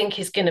thing I think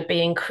is going to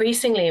be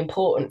increasingly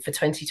important for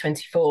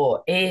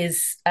 2024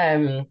 is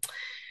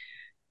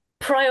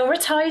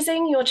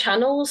prioritizing your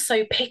channels.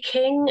 So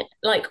picking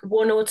like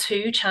one or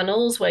two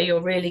channels where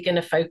you're really going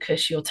to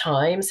focus your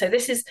time. So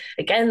this is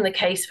again the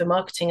case for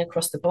marketing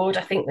across the board.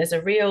 I think there's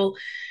a real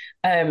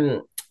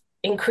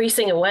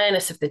increasing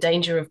awareness of the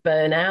danger of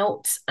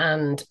burnout,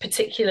 and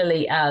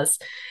particularly as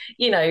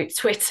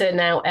Twitter,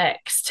 now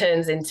X,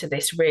 turns into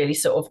this really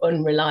sort of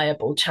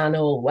unreliable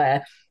channel,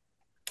 where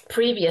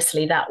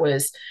previously that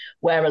was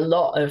where a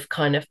lot of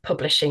kind of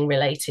publishing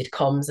related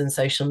comms and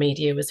social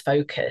media was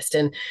focused,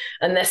 and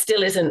there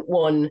still isn't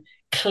one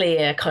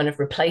clear kind of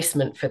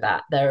replacement for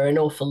that. There are an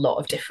awful lot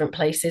of different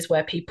places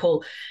where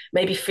people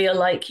maybe feel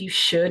like you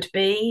should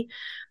be,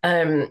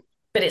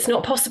 but it's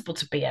not possible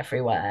to be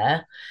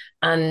everywhere.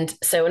 And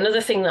so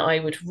another thing that I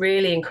would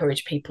really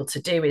encourage people to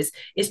do is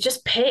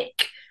just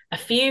pick a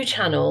few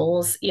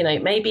channels,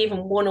 maybe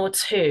even one or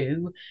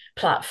two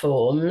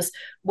platforms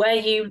where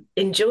you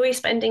enjoy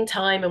spending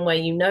time and where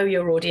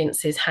your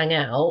audiences hang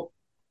out.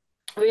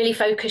 Really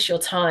focus your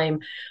time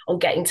on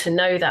getting to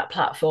know that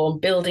platform,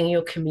 building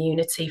your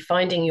community,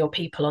 finding your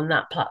people on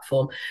that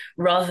platform,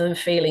 rather than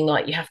feeling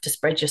like you have to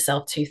spread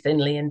yourself too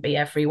thinly and be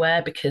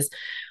everywhere. Because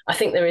I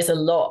think there is a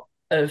lot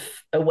of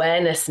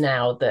awareness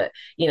now that,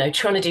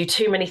 trying to do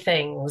too many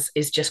things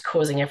is just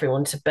causing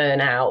everyone to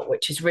burn out,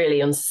 which is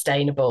really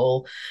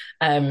unsustainable.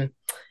 And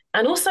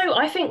also,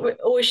 I think it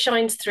always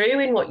shines through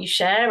in what you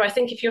share. I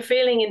think if you're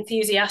feeling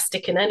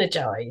enthusiastic and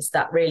energized,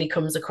 that really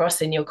comes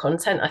across in your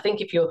content. I think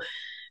if you're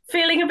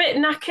feeling a bit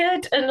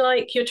knackered and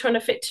like you're trying to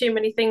fit too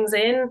many things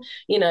in,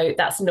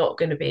 that's not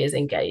going to be as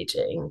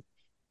engaging.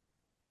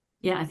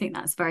 Yeah, I think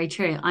that's very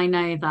true. I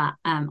know that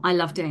I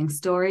love doing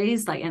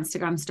stories, like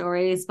Instagram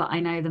stories, but I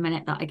know the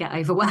minute that I get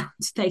overwhelmed,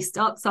 they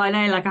stop. So I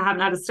know like I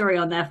haven't had a story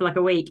on there for like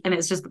a week, and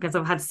it's just because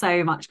I've had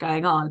so much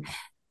going on.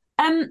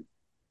 Um,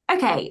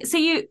 okay, so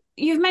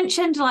you've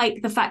mentioned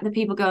like the fact that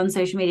people go on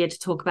social media to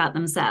talk about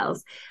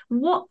themselves.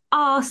 What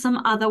are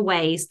some other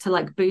ways to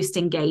like boost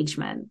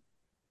engagement?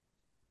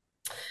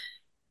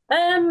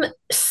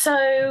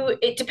 So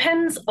it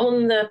depends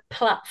on the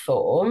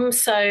platform.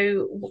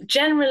 So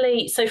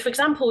for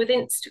example, with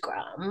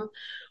Instagram,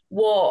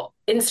 what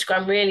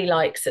Instagram really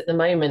likes at the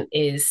moment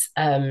is,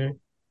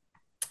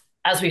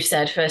 as we've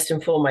said, first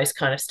and foremost,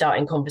 kind of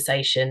starting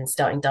conversation,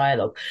 starting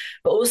dialogue.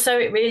 But also,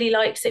 it really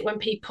likes it when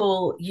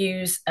people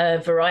use a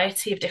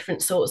variety of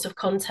different sorts of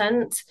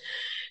content.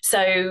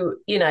 So,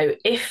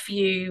 if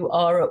you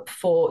are up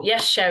for,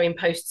 yes, sharing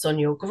posts on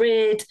your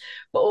grid,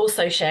 but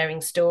also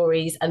sharing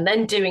stories and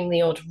then doing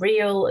the odd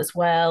reel as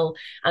well,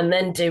 and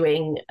then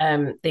doing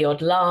the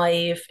odd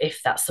live, if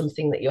that's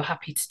something that you're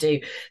happy to do,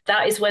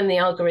 that is when the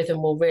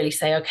algorithm will really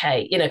say,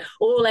 okay,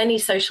 all any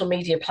social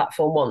media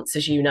platform wants,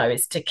 as you know,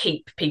 is to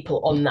keep people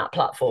on that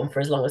platform for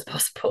as long as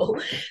possible.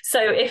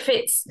 So if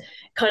it's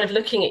kind of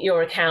looking at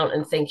your account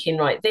and thinking,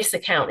 right, this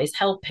account is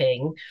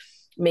helping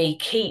me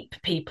keep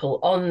people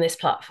on this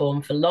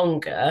platform for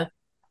longer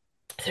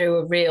through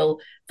a real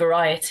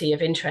variety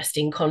of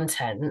interesting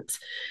content,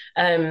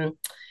 then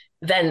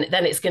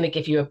it's going to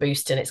give you a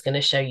boost and it's going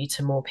to show you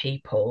to more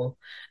people.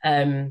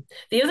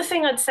 The other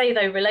thing I'd say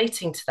though,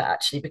 relating to that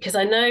actually, because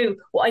I know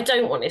what I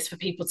don't want is for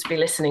people to be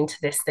listening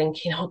to this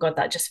thinking, oh God,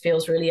 that just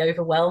feels really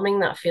overwhelming.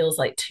 That feels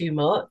like too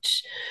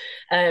much.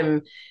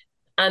 And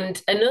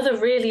another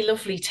really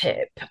lovely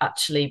tip,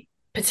 actually,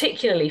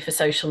 particularly for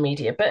social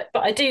media, but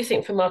I do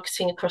think for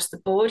marketing across the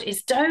board,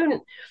 is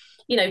don't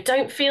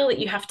feel that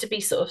you have to be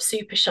sort of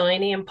super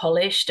shiny and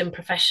polished and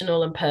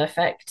professional and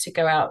perfect to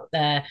go out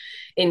there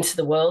into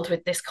the world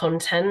with this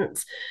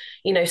content.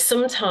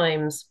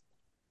 Sometimes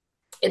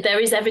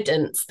there is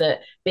evidence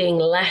that being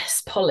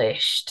less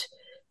polished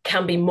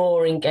can be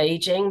more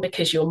engaging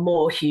because you're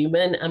more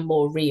human and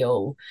more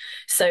real.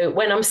 So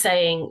when I'm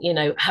saying,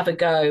 have a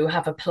go,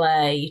 have a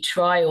play,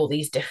 try all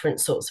these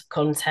different sorts of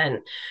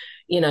content,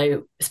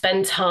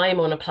 spend time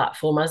on a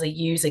platform as a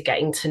user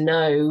getting to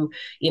know,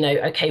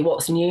 okay,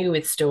 what's new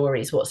with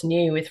stories, what's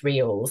new with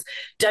reels.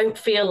 Don't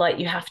feel like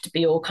you have to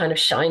be all kind of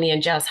shiny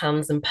and jazz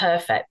hands and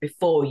perfect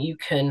before you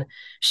can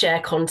share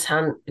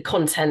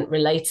content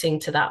relating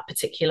to that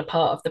particular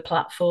part of the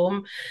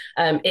platform.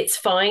 It's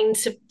fine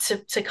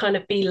to kind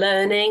of be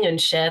learning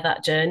and share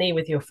that journey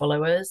with your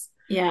followers.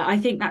 Yeah, I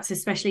think that's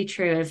especially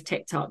true of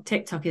TikTok.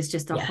 TikTok is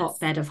just a Yes.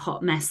 hotbed of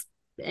hot mess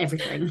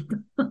everything.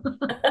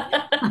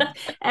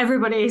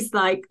 Everybody's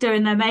like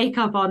doing their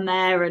makeup on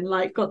there and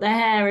like got their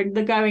hair and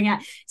they're going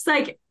out. It's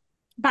like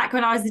back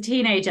when I was a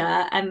teenager,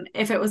 and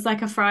if it was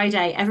like a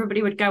Friday,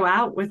 everybody would go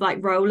out with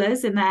like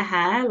rollers in their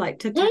hair, like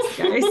to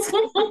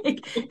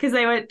Tesco's, because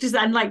they were just,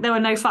 and like there were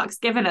no fucks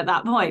given at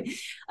that point.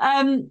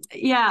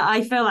 Yeah,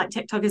 I feel like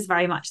TikTok is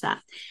very much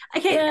that.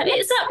 Okay, yeah,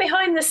 it's that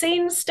behind the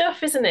scenes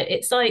stuff, isn't it?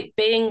 It's like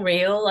being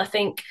real. I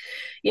think,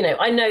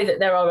 I know that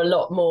there are a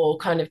lot more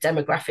kind of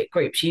demographic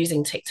groups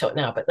using TikTok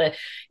now, but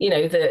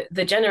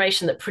the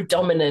generation that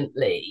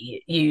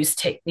predominantly uses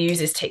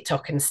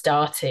TikTok and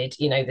started,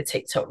 the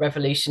TikTok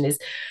revolution is,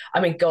 I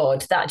mean,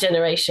 God, that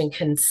generation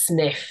can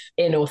sniff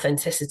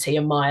inauthenticity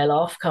a mile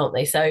off, can't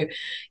they? So,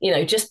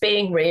 just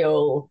being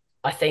real,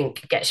 I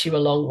think, gets you a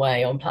long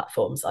way on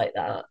platforms like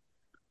that.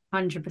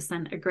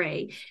 100%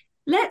 agree.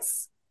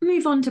 Let's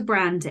move on to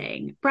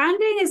branding.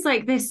 Branding is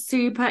like this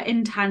super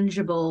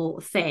intangible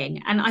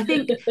thing. And I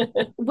think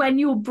when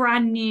you're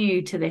brand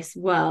new to this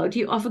world,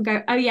 you often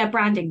go, oh, yeah,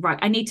 branding, right?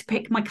 I need to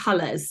pick my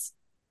colors.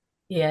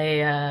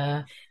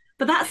 Yeah.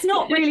 But that's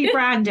not really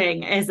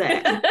branding, is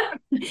it?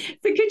 So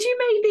could you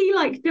maybe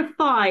like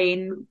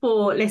define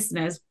for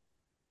listeners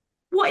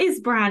what is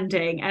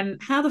branding and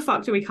how the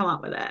fuck do we come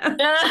up with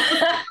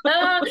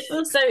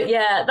it? So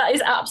yeah, that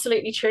is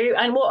absolutely true.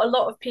 And what a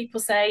lot of people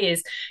say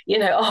is,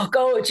 oh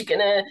God, you're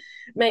gonna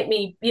make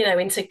me,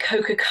 into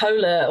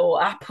Coca-Cola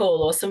or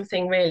Apple or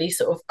something really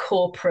sort of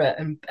corporate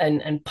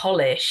and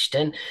polished.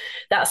 And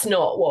that's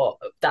not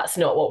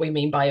what we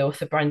mean by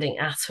author branding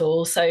at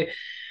all. So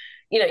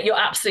you're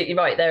absolutely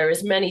right. There are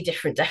as many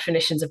different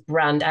definitions of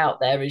brand out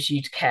there as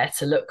you'd care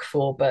to look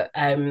for, but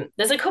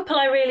there's a couple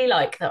I really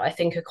like that I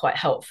think are quite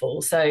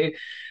helpful. So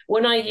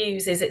one I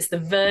use is it's the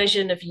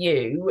version of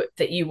you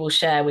that you will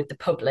share with the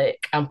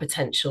public and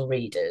potential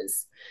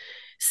readers.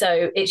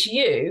 So it's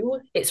you,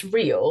 it's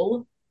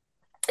real,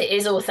 it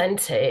is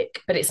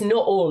authentic, but it's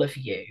not all of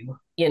you.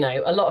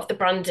 A lot of the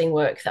branding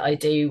work that I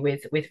do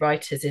with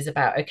writers is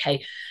about,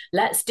 okay,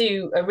 let's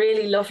do a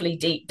really lovely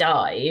deep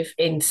dive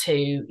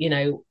into,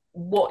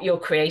 what your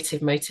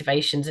creative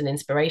motivations and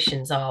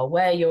inspirations are,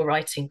 where your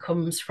writing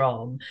comes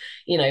from,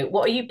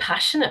 what are you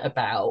passionate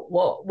about,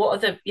 what are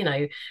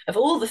the, of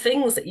all the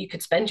things that you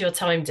could spend your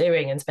time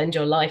doing and spend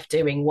your life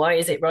doing, why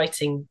is it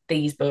writing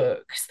these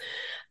books?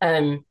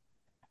 And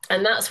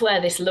that's where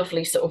this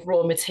lovely sort of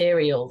raw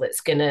material that's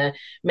going to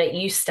make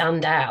you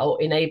stand out,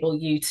 enable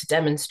you to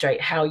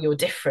demonstrate how you're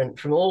different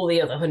from all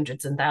the other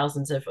hundreds and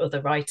thousands of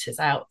other writers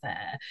out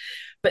there.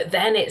 But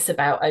then it's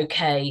about,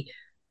 okay,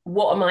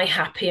 what am I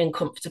happy and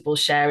comfortable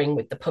sharing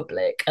with the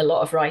public? A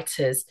lot of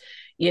writers,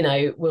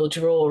 will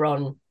draw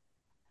on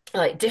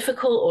like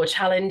difficult or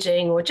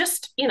challenging or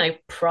just,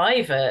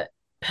 private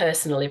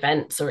personal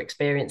events or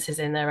experiences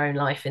in their own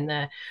life in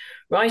their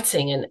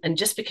writing. And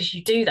just because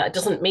you do that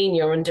doesn't mean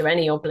you're under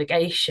any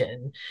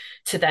obligation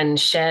to then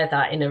share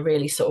that in a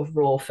really sort of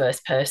raw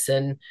first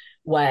person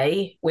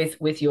way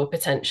with your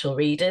potential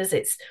readers.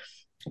 It's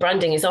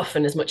branding is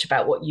often as much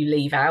about what you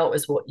leave out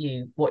as what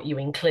you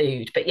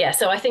include. But yeah,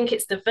 so I think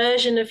it's the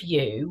version of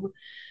you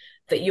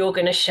that you're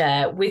going to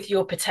share with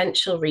your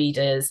potential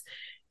readers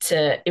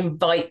to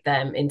invite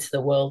them into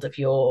the world of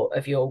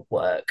your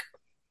work.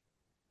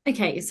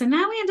 Okay, so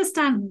now we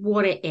understand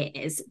what it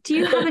is. Do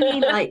you have any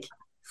like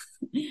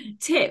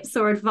tips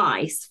or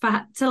advice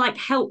to like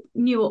help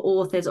newer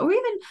authors or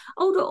even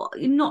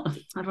older, not,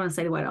 I don't want to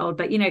say the word old,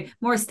 but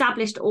more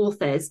established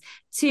authors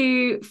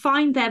to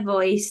find their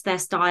voice, their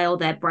style,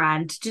 their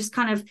brand, to just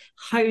kind of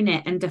hone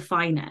it and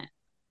define it?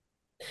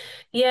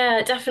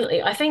 Yeah,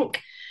 definitely. I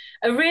think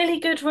a really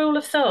good rule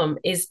of thumb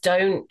is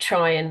don't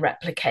try and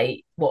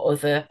replicate what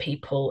other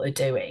people are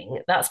doing.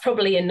 That's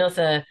probably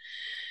another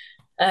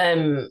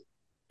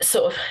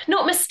sort of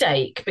not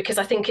mistake, because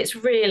I think it's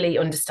really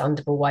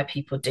understandable why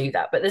people do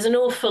that. But there's an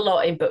awful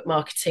lot in book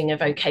marketing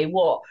of, okay,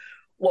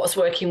 what's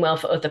working well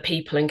for other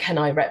people and can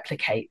I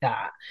replicate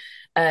that?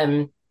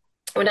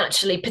 When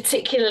actually,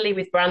 particularly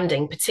with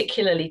branding,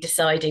 particularly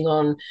deciding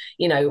on,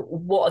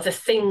 what are the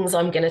things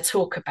I'm going to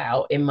talk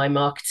about in my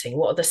marketing?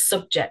 What are the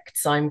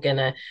subjects I'm going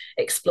to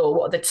explore?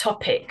 What are the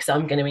topics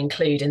I'm going to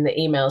include in the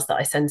emails that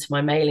I send to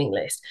my mailing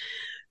list?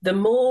 The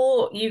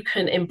more you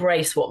can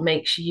embrace what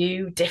makes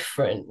you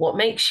different, what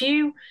makes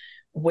you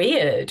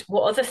weird,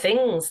 what are the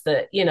things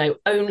that,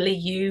 only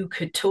you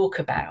could talk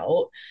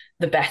about,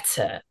 the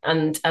better.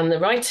 And the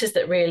writers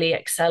that really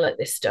excel at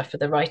this stuff are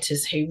the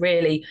writers who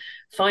really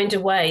find a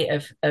way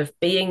of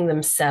being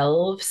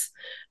themselves,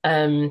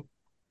 in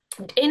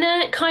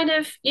a kind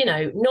of,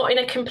 not in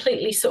a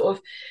completely sort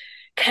of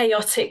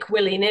chaotic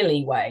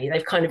willy-nilly way.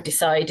 They've kind of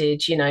decided,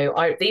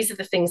 these are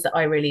the things that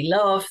I really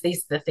love,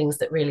 these are the things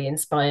that really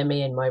inspire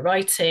me in my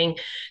writing,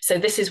 so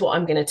this is what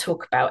I'm going to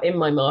talk about in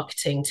my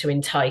marketing to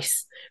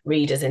entice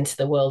readers into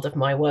the world of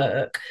my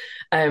work.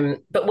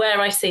 But where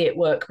I see it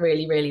work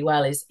really, really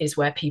well is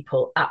where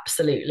people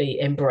absolutely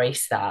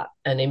embrace that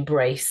and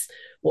embrace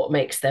what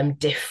makes them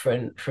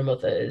different from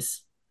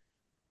others.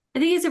 I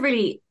think it's a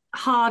really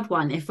hard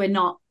one if we're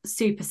not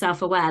super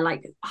self-aware.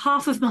 Like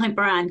half of my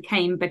brand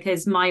came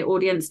because my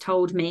audience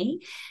told me.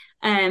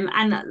 And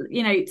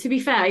to be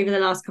fair, over the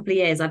last couple of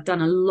years, I've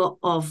done a lot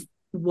of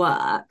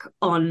work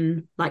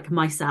on like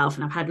myself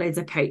and I've had loads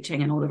of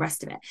coaching and all the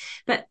rest of it.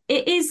 But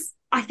it is,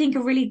 I think,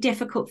 a really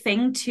difficult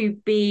thing to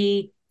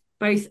be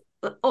both,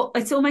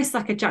 it's almost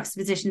like a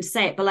juxtaposition to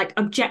say it, but like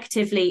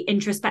objectively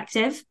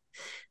introspective.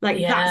 Like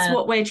that's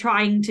what we're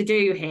trying to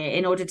do here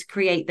in order to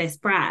create this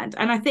brand.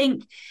 And I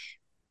think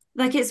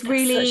like it's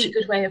really such a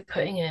good way of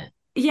putting it.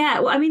 Yeah,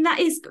 well, I mean, that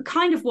is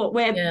kind of what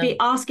we're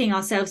asking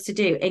ourselves to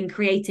do in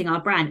creating our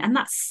brand. And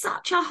that's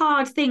such a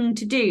hard thing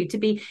to do, to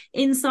be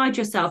inside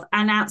yourself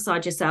and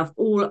outside yourself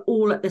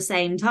all at the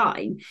same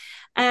time.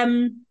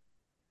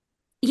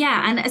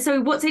 Yeah, and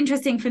so what's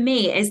interesting for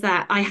me is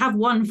that I have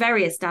one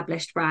very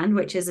established brand,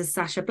 which is as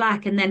Sacha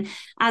Black, and then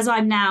as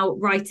I'm now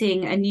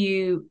writing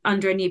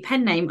under a new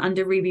pen name,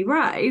 under Ruby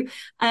Rowe,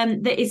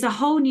 there is a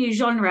whole new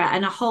genre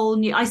and a whole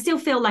new. I still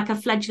feel like a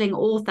fledgling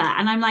author,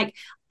 and I'm like,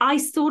 I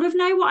sort of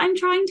know what I'm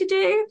trying to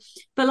do,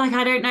 but like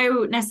I don't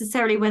know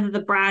necessarily whether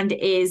the brand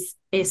is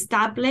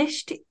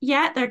established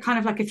yet. There are kind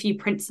of like a few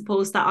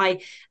principles that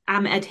I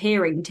am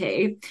adhering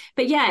to,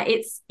 but yeah,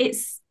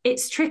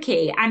 it's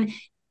tricky. And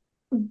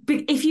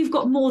if you've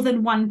got more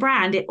than one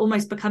brand, it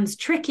almost becomes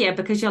trickier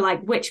because you're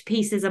like, which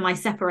pieces am I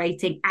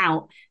separating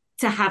out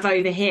to have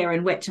over here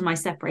and which am I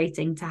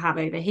separating to have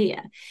over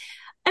here?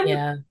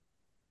 Yeah.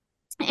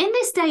 In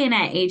this day and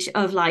age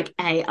of like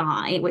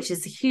AI, which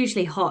is a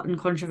hugely hot and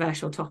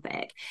controversial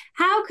topic,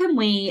 how can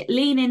we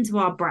lean into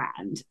our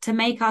brand to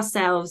make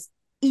ourselves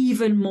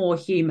even more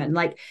human?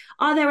 Like,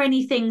 are there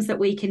any things that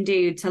we can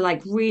do to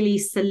like really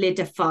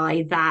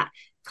solidify that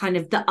kind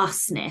of the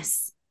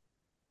usness?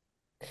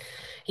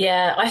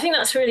 Yeah, I think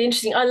that's really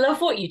interesting. I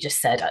love what you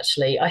just said,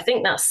 actually. I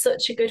think that's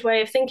such a good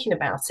way of thinking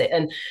about it.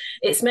 And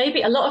it's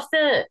maybe a lot of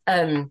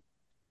the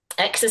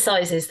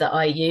exercises that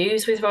I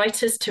use with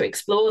writers to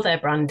explore their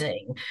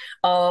branding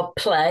are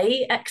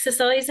play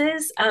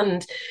exercises.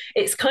 And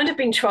it's kind of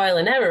been trial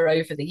and error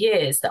over the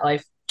years that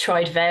I've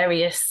tried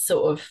various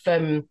sort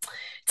of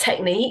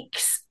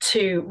techniques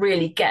to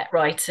really get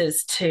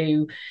writers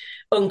to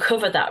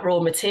uncover that raw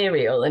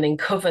material and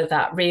uncover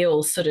that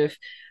real sort of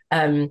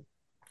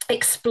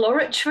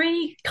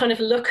exploratory kind of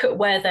look at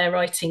where their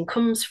writing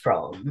comes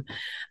from.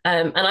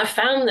 And I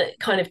found that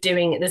kind of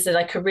doing there's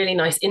like a really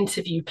nice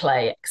interview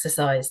play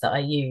exercise that I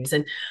use.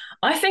 And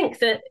I think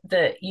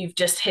that you've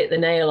just hit the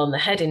nail on the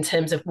head in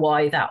terms of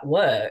why that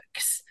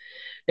works,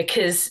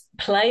 because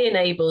play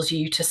enables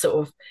you to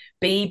sort of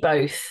be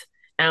both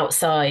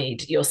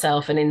outside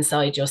yourself and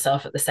inside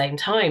yourself at the same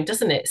time,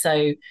 doesn't it?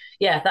 So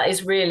yeah, that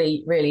is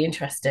really, really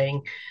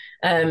interesting.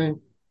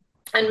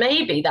 And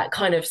maybe that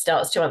kind of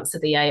starts to answer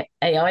the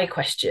AI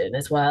question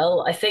as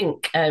well. I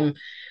think,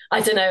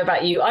 I don't know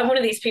about you, I'm one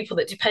of these people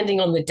that depending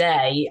on the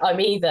day,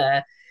 I'm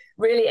either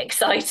really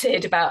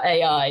excited about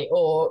AI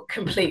or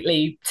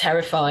completely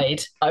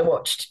terrified. I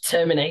watched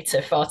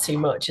Terminator far too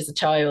much as a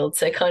child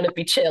to kind of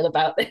be chill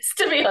about this,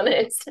 to be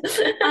honest.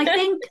 I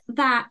think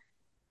that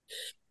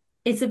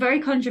it's a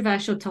very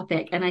controversial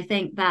topic, and I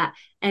think that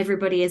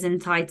everybody is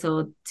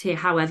entitled to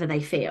however they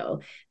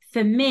feel.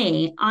 For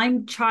me,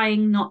 I'm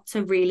trying not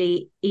to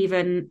really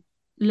even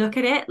look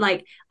at it.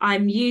 Like,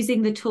 I'm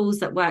using the tools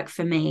that work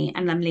for me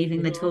and I'm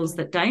leaving the tools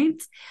that don't.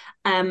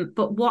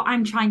 But what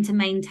I'm trying to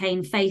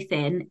maintain faith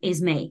in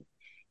is me.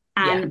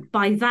 Yeah. And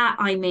by that,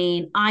 I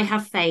mean, I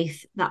have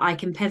faith that I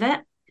can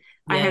pivot.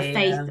 I Yeah. have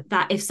faith Yeah.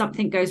 that if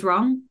something goes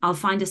wrong, I'll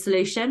find a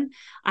solution.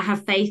 I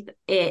have faith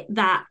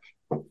that,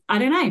 I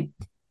don't know,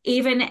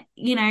 even,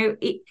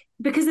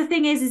 because the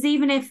thing is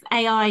even if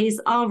AIs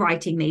are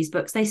writing these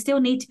books, they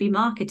still need to be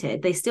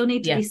marketed. They still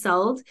need to Yeah. be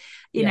sold,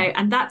 Yeah.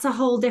 and that's a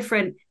whole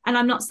different, and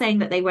I'm not saying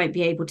that they won't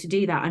be able to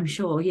do that. I'm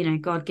sure,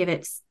 God, give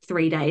it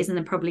 3 days and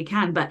they probably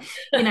can. But,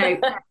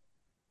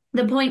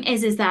 the point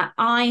is that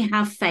I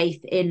have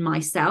faith in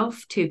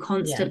myself to Yeah.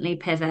 constantly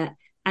pivot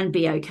and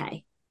be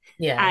okay.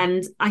 Yeah.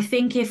 And I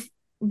think if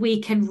we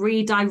can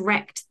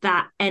redirect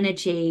that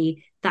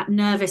energy, that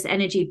nervous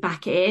energy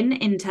back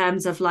in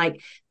terms of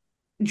like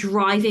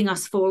driving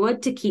us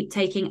forward to keep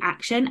taking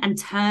action and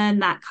turn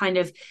that kind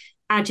of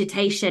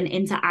agitation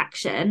into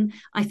action,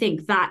 I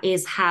think that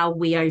is how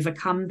we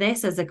overcome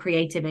this as a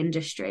creative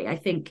industry. I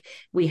think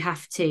we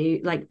have to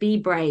like be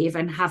brave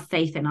and have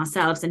faith in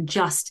ourselves and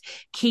just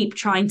keep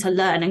trying to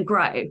learn and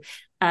grow.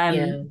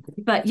 Yeah.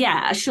 But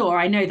yeah, sure,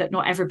 I know that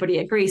not everybody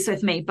agrees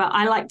with me, but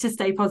I like to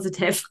stay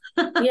positive.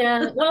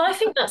 Yeah, well, I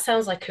think that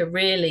sounds like a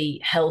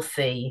really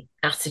healthy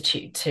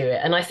attitude to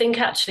it. And I think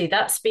actually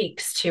that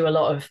speaks to a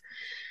lot of,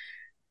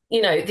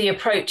 the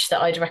approach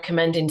that I'd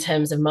recommend in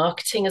terms of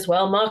marketing as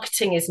well.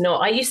 Marketing is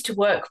not, I used to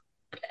work,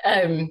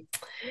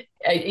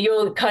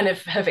 you'll kind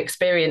of have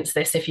experienced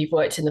this if you've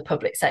worked in the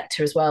public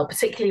sector as well,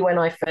 particularly when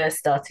I first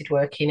started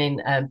working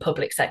in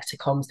public sector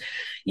comms.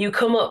 You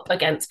come up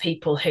against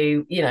people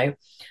who,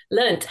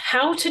 learned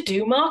how to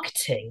do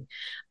marketing,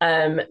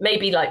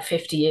 maybe like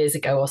 50 years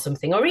ago or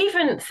something, or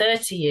even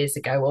 30 years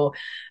ago,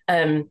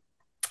 or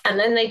and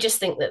then they just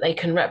think that they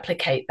can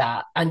replicate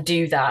that and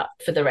do that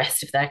for the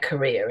rest of their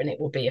career and it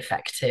will be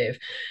effective.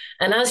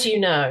 And as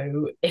you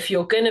know, if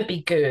you're going to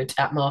be good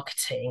at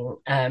marketing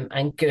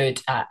and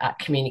good at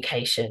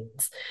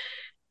communications,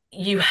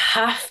 you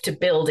have to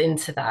build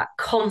into that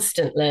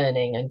constant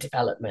learning and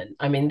development.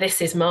 I mean, this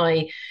is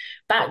my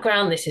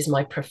background, this is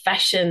my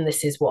profession,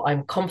 this is what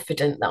I'm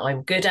confident that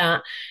I'm good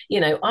at.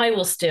 I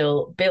will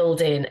still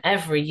build in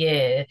every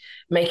year,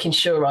 making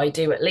sure I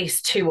do at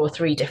least 2 or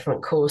 3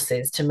 different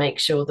courses to make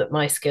sure that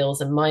my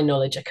skills and my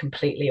knowledge are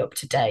completely up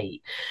to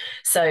date.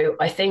 So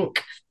I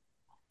think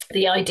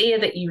the idea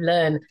that you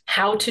learn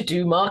how to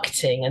do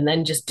marketing and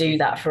then just do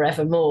that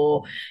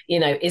forevermore,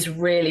 is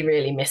really,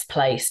 really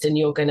misplaced. And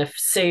you're going to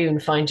soon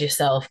find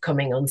yourself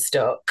coming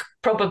unstuck,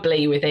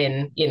 probably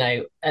within,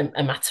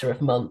 a matter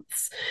of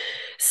months.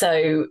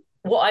 So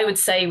what I would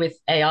say with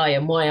AI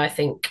and why I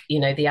think,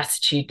 the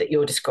attitude that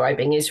you're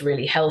describing is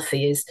really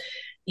healthy is,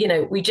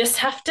 we just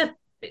have to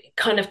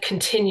kind of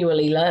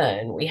continually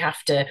learn. We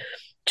have to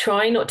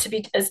try not to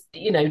be as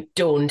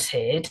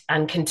daunted,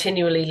 and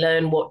continually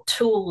learn what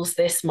tools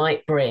this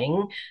might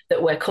bring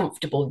that we're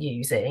comfortable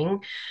using,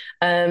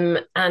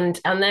 and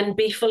then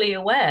be fully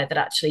aware that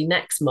actually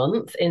next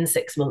month, in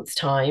 6 months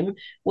time,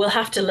 we'll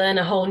have to learn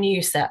a whole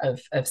new set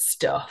of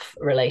stuff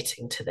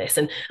relating to this,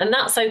 and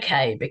that's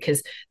okay,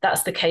 because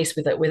that's the case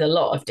with a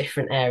lot of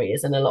different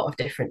areas and a lot of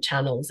different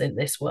channels in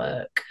this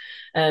work.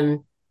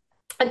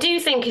 I do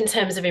think, in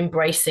terms of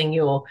embracing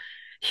your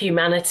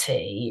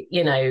humanity,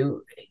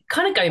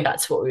 kind of going back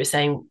to what we were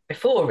saying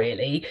before,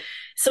 really,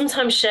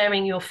 sometimes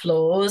sharing your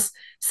flaws,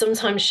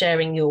 sometimes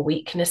sharing your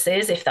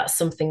weaknesses, if that's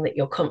something that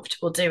you're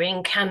comfortable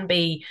doing, can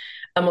be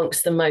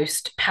amongst the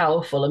most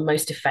powerful and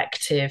most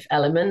effective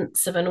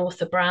elements of an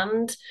author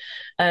brand.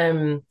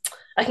 Um,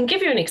 I can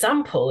give you an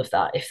example of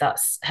that if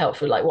that's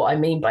helpful, like what I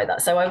mean by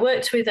that. So I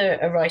worked with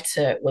a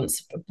writer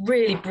once, a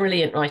really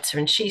brilliant writer,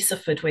 and she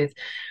suffered with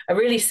a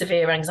really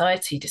severe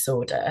anxiety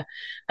disorder.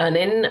 And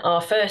in our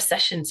first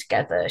session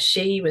together,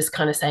 she was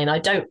kind of saying, I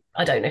don't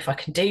know if I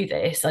can do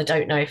this. I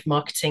don't know if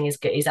marketing is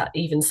that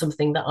even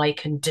something that I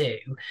can do,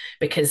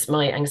 because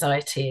my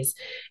anxiety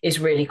is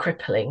really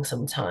crippling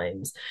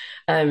sometimes.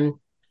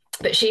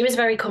 But she was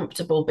very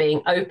comfortable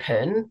being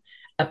open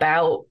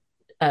about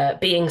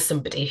being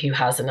somebody who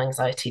has an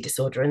anxiety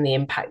disorder and the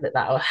impact that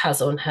that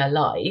has on her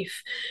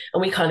life. And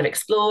we kind of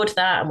explored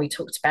that, and we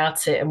talked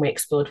about it, and we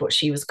explored what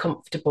she was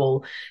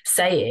comfortable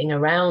saying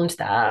around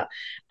that.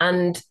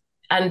 And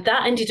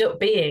that ended up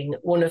being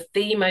one of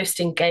the most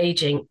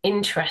engaging,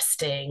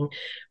 interesting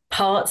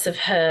parts of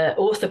her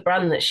author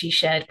brand that she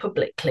shared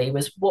publicly.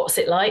 Was, what's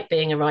it like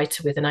being a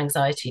writer with an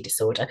anxiety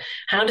disorder?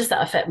 How does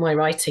that affect my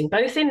writing,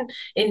 both in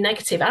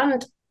negative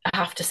and, I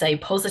have to say,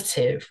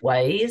 positive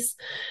ways?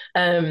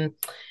 And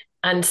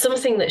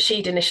something that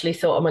she'd initially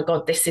thought, oh my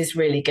God, this is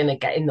really going to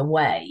get in the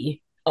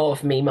way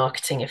of me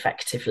marketing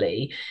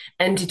effectively,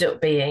 ended up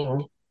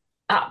being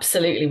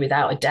absolutely,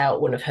 without a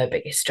doubt, one of her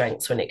biggest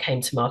strengths when it came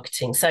to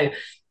marketing. So,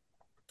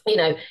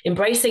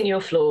 embracing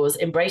your flaws,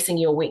 embracing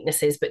your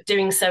weaknesses, but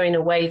doing so in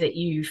a way that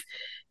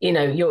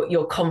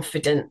you're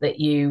confident that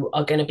you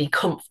are going to be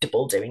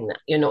comfortable doing that.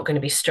 You're not going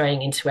to be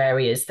straying into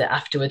areas that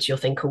afterwards you'll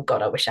think, oh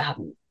God, I wish I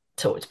hadn't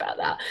talked about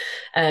that.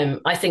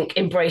 I think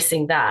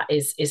embracing that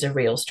is a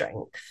real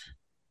strength.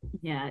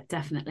 Yeah,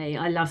 definitely.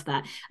 I love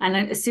that. And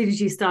as soon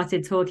as you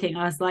started talking,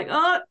 I was like,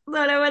 oh, I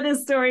don't know where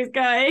this story's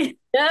going.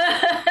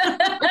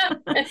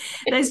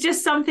 There's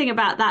just something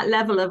about that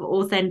level of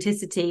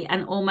authenticity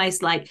and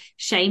almost like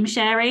shame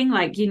sharing.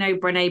 Like,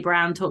 Brene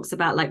Brown talks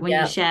about, like, when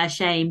you share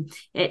shame,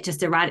 it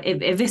just it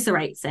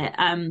eviscerates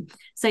it.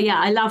 So yeah,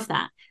 I love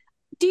that.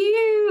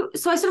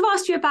 So I sort of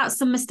asked you about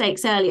some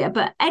mistakes earlier,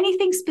 but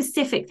anything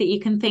specific that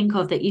you can think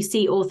of that you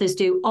see authors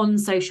do on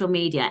social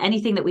media,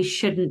 anything that we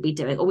shouldn't be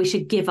doing or we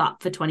should give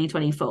up for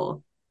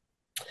 2024?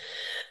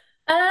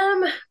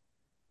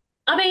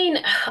 I mean,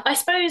 I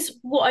suppose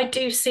what I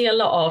do see a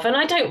lot of, and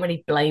I don't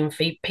really blame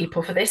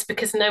people for this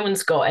because no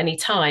one's got any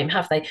time,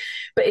 have they?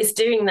 But it's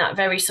doing that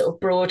very sort of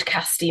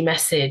broadcasty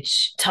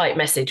type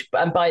message.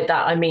 And by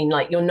that, I mean,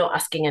 like, you're not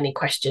asking any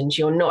questions,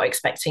 you're not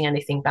expecting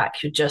anything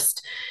back. You're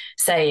just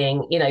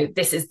saying,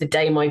 this is the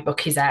day my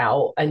book is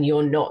out, and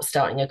you're not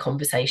starting a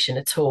conversation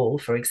at all,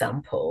 for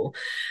example.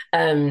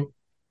 And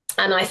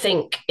I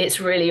think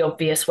it's really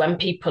obvious when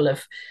people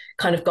have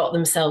kind of got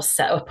themselves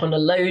set up on a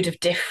load of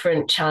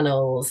different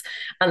channels,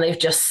 and they've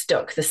just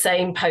stuck the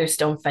same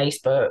post on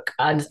Facebook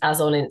and as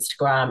on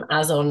Instagram,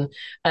 as on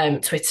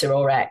Twitter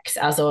or X,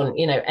 as on,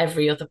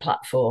 every other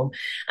platform.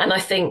 And I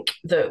think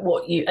that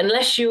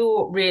unless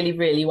you're really,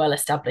 really well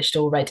established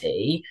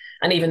already,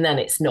 and even then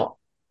it's not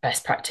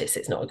best practice,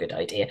 it's not a good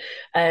idea.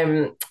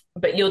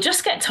 But you'll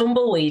just get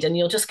tumbleweed and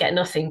you'll just get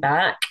nothing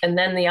back. And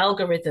then the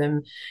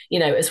algorithm,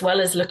 as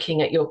well as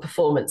looking at your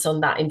performance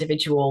on that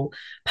individual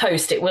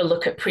post, it will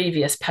look at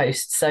previous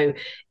posts. So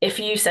if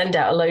you send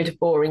out a load of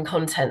boring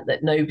content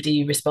that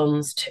nobody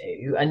responds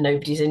to and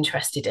nobody's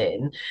interested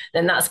in,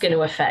 then that's going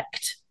to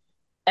affect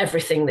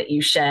everything that you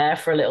share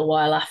for a little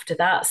while after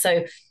that.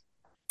 So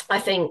I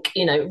think,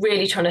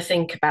 really trying to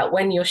think about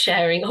when you're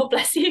sharing, oh,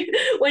 bless you,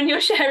 when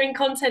you're sharing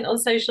content on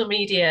social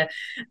media,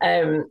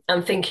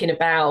 and thinking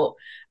about,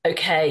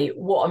 okay,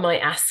 what am I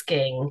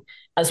asking?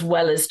 As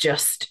well as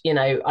just,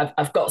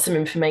 I've got some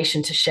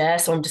information to share,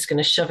 so I'm just going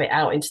to shove it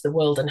out into the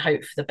world and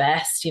hope for the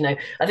best.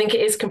 I think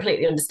it is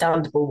completely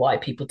understandable why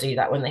people do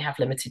that when they have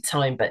limited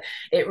time, but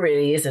it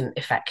really isn't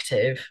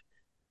effective.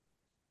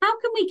 How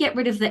can we get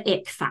rid of the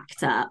ick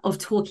factor of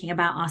talking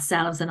about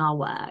ourselves and our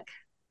work?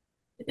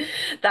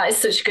 That is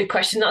such a good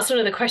question. That's one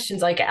of the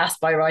questions I get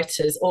asked by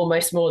writers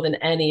almost more than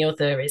any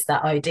other, is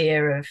that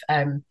idea of,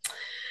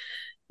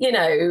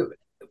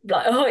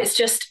 like, oh,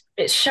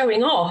 it's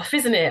showing off,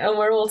 isn't it? And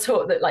we're all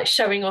taught that, like,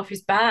 showing off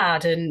is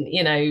bad, and,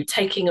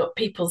 taking up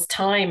people's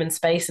time and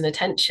space and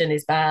attention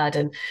is bad.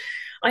 And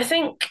I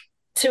think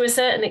to a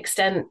certain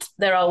extent,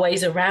 there are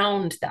ways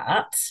around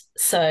that.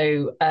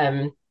 So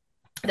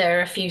there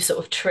are a few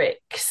sort of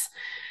tricks.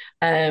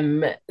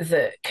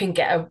 that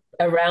can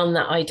around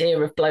that idea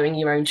of blowing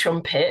your own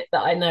trumpet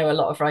that I know a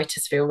lot of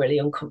writers feel really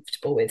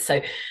uncomfortable with.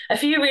 So, a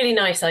few really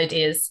nice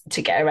ideas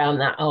to get around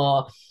that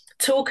are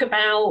talk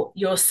about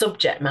your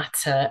subject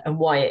matter and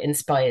why it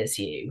inspires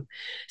you.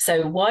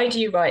 So, why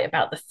do you write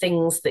about the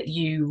things that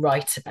you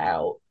write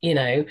about? You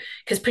know,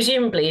 because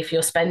presumably, if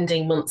you're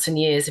spending months and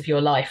years of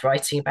your life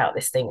writing about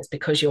this thing, it's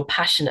because you're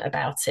passionate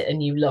about it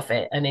and you love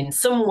it. And in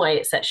some way,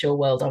 it sets your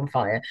world on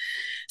fire.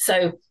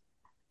 So,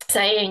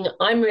 saying,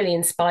 I'm really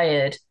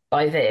inspired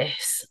by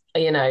this,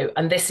 you know,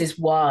 and this is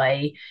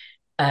why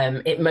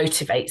it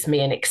motivates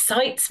me and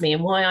excites me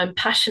and why I'm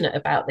passionate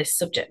about this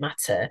subject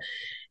matter.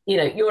 You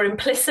know, you're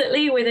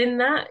implicitly within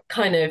that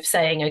kind of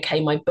saying,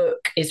 okay, my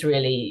book is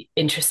really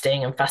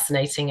interesting and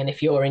fascinating. And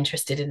if you're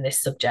interested in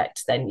this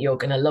subject, then you're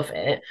going to love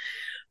it.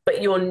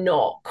 But you're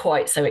not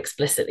quite so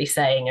explicitly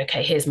saying,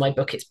 okay, here's my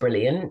book, it's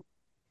brilliant.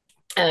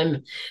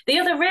 Um, the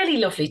other really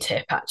lovely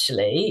tip,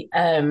 actually,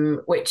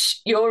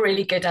 which you're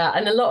really good at,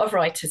 and a lot of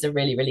writers are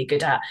really, really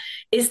good at,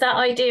 is that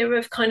idea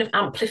of kind of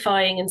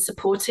amplifying and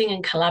supporting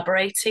and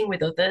collaborating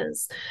with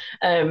others.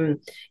 Um,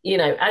 you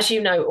know, as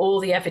you know,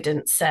 all the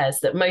evidence says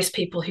that most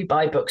people who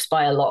buy books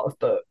buy a lot of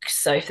books.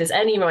 So if there's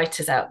any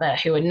writers out there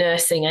who are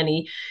nursing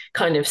any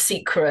kind of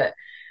secret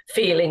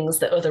feelings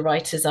that other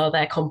writers are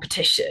their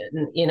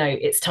competition, you know,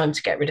 it's time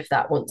to get rid of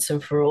that once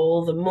and for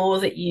all. The more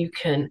that you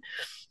can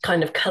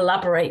kind of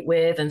collaborate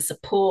with and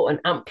support and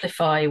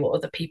amplify what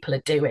other people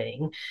are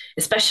doing,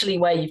 especially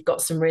where you've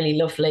got some really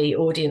lovely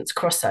audience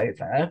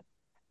crossover.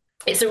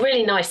 It's a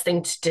really nice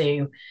thing to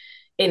do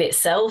in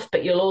itself,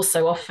 but you'll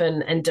also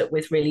often end up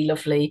with really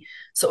lovely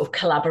sort of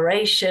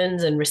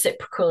collaborations and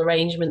reciprocal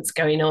arrangements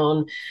going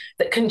on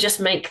that can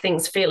just make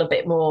things feel a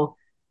bit more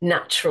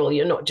natural.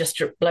 You're not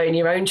just blowing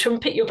your own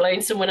trumpet, you're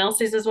blowing someone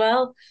else's as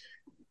well.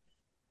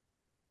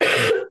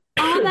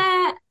 Are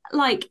there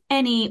like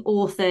any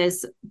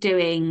authors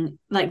doing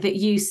like that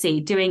you see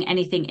doing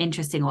anything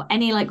interesting, or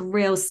any like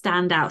real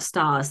standout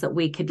stars that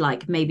we could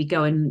like maybe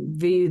go and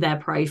view their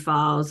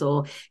profiles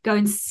or go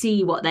and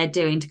see what they're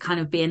doing to kind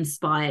of be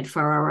inspired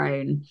for our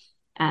own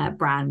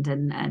brand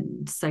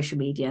and social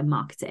media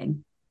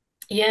marketing?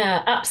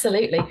 Yeah,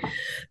 absolutely.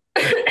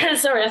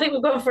 Sorry, I think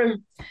we've gone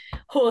from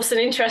horse and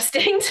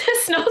interesting to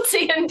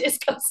snotty and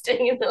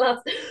disgusting in the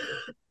last.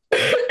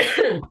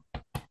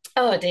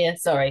 Oh dear,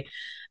 sorry.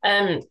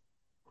 Um,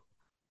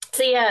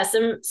 so yeah,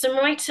 some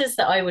writers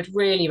that I would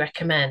really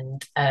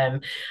recommend.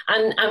 And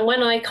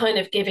when I kind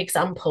of give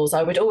examples,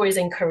 I would always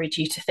encourage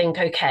you to think,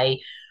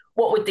 okay,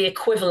 what would the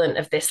equivalent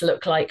of this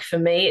look like for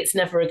me? It's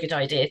never a good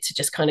idea to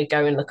just kind of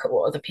go and look at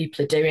what other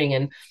people are doing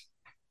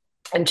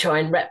and try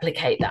and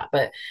replicate that.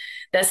 But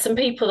there's some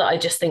people that I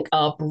just think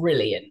are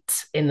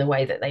brilliant in the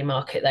way that they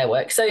market their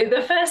work. So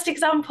the first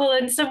example,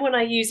 and someone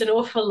I use an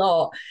awful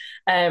lot,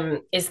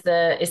 is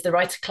the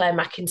writer Claire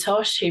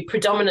Mackintosh, who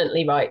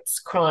predominantly writes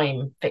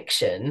crime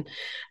fiction,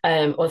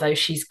 although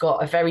she's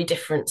got a very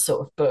different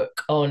sort of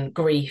book on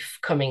grief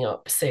coming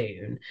up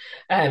soon.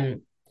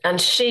 And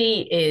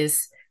she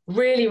is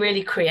really,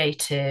 really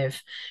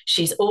creative.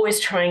 She's always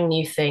trying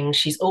new things.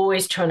 She's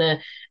always trying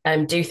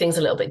to do things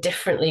a little bit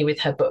differently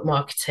with her book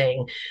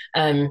marketing.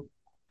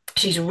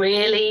 She's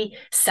really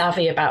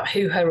savvy about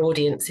who her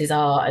audiences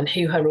are and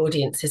who her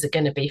audiences are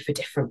going to be for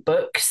different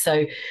books.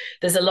 So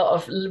there's a lot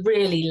of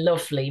really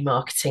lovely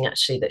marketing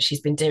actually that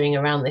she's been doing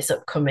around this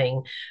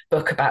upcoming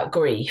book about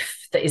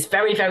grief that is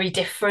very, very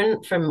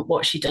different from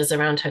what she does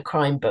around her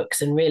crime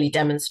books, and really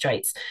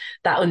demonstrates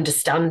that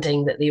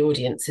understanding that the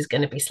audience is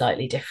going to be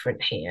slightly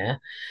different here.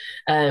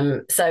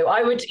 So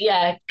I would,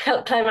 yeah,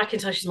 Claire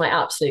Mackintosh is my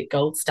absolute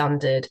gold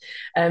standard.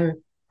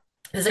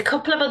 There's a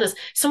couple of others.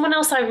 Someone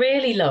else I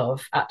really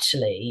love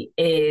actually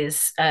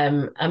is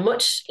a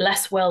much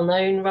less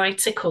well-known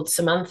writer called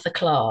Samantha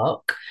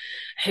Clark,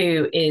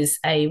 who is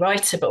a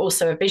writer but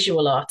also a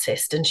visual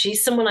artist. And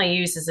she's someone I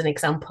use as an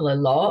example a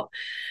lot,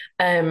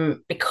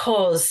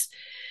 because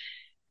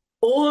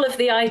all of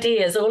the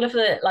ideas, all of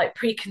the like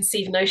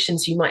preconceived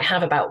notions you might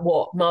have about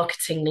what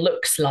marketing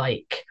looks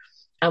like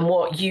and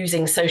what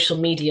using social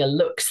media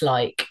looks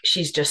like,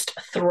 she's just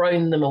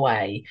thrown them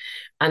away.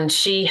 And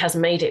she has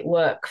made it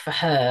work for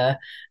her.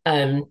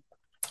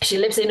 She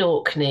lives in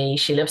Orkney.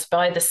 She lives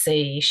by the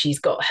sea. She's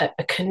got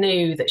a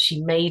canoe that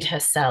she made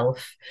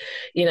herself,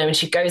 you know, and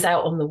she goes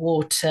out on the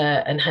water,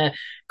 and her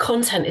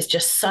content is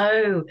just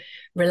so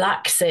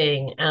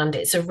relaxing, and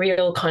it's a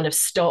real kind of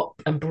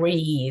stop and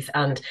breathe.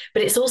 But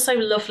it's also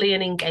lovely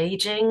and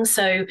engaging.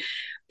 So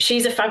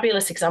she's a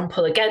fabulous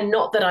example. Again,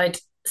 not that I'd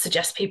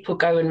suggest people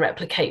go and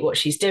replicate what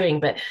she's doing,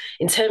 but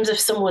in terms of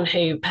someone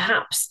who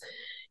perhaps,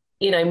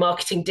 you know,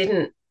 marketing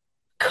didn't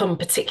come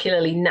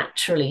particularly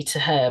naturally to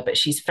her, but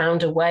she's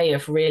found a way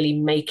of really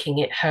making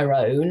it her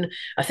own.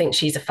 I think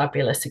she's a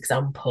fabulous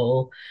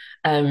example.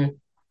 Are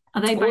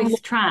they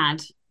both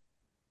trad?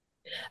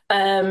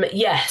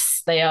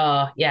 Yes, they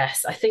are.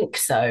 Yes, I think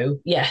so.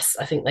 Yes,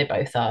 I think they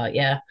both are.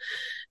 Yeah.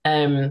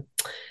 Um,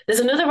 there's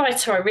another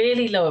writer I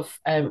really love,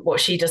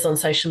 what she does on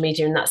social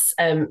media, and that's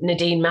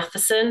Nadine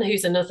Matheson,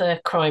 who's another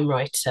crime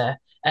writer.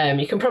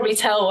 You can probably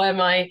tell where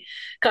my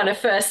kind of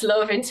first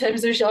love in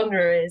terms of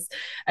genre is.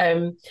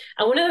 And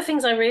one of the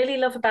things I really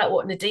love about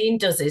what Nadine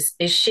does is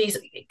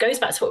it goes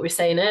back to what we were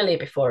saying earlier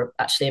before,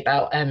 actually,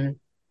 about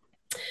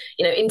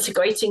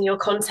integrating your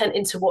content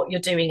into what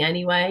you're doing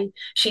anyway.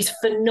 She's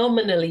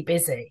phenomenally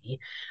busy.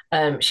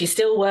 She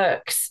still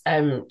works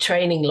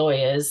training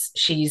lawyers.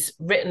 She's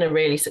written a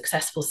really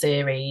successful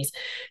series.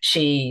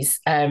 She's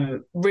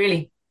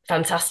really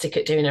fantastic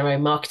at doing her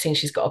own marketing.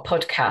 She's got a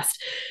podcast.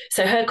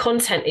 So her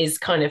content is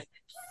kind of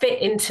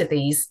fit into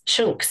these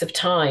chunks of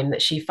time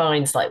that she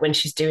finds, like when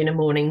she's doing a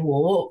morning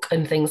walk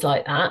and things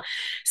like that.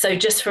 So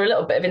just for a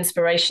little bit of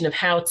inspiration of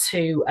how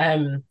to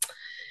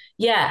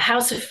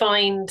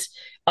find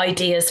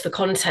ideas for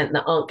content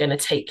that aren't going to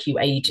take you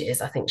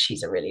ages. I think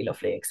she's a really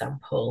lovely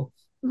example.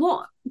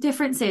 What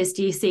differences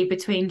do you see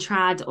between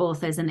trad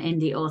authors and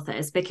indie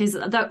authors? Because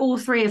all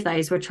three of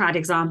those were trad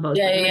examples,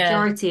 but the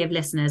majority of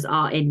listeners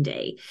are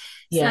indie.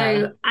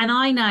 So, and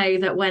I know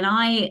that when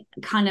I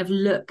kind of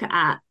look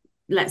at,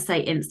 let's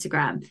say,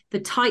 Instagram,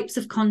 the types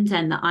of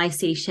content that I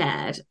see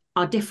shared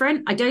are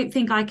different. I don't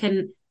think I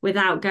can,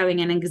 without going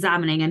and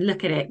examining and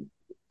look at it,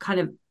 kind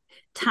of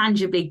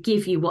tangibly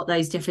give you what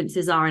those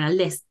differences are in a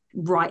list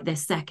right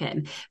this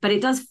second, but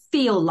it does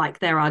feel like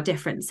there are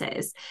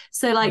differences.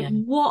 So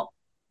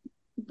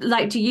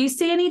do you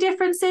see any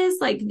differences?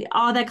 Like,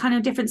 are there kind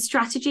of different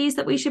strategies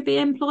that we should be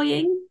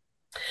employing?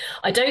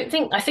 I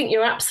think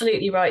you're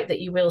absolutely right that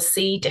you will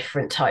see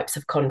different types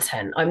of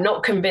content. I'm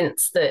not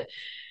convinced that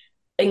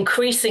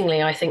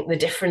increasingly, I think the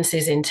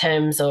differences in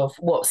terms of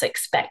what's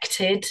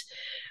expected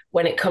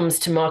when it comes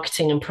to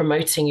marketing and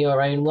promoting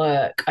your own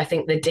work. I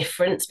think the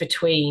difference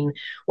between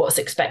what's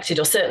expected,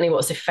 or certainly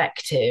what's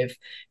effective,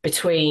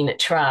 between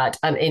trad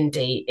and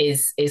indie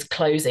is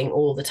closing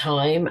all the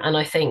time. And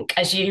I think,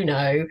 as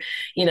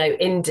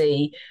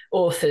indie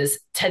authors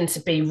tend to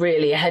be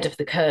really ahead of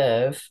the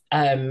curve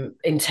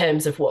in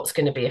terms of what's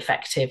going to be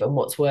effective and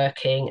what's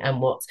working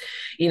and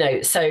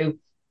so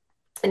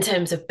in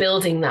terms of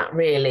building that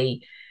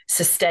really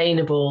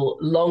sustainable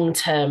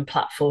long-term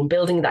platform,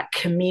 building that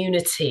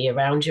community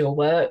around your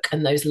work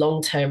and those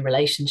long-term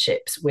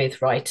relationships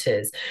with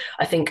writers.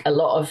 I think a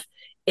lot of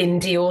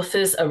indie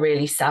authors are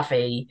really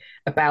savvy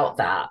about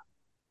that.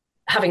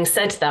 Having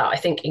said that, I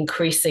think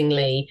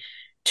increasingly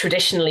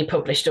traditionally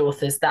published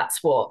authors, that's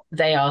what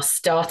they are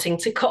starting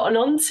to cotton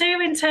on to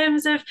in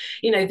terms of,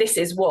 this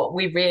is what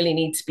we really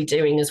need to be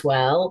doing as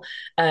well.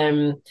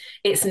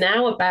 It's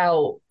now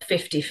about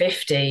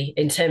 50-50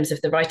 in terms of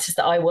the writers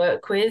that I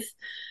work with,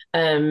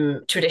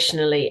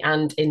 traditionally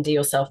and indie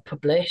or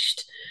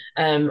self-published.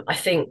 I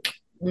think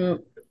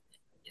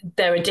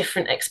there are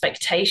different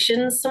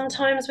expectations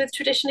sometimes with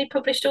traditionally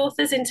published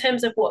authors in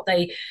terms of what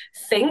they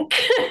think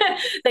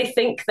they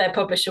think their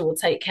publisher will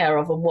take care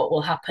of and what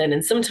will happen.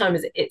 And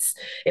sometimes it's,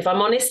 if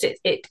I'm honest,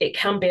 it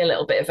can be a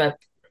little bit of a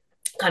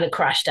kind of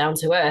crash down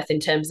to earth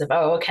in terms of,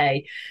 oh,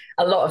 okay,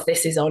 a lot of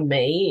this is on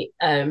me,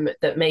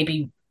 that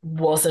maybe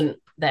wasn't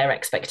their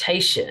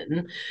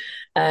expectation.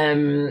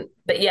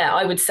 But yeah,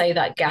 I would say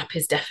that gap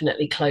is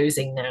definitely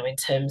closing now in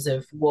terms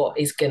of what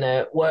is going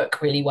to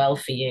work really well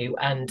for you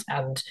and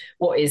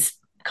what is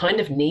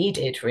kind of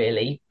needed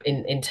really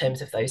in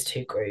terms of those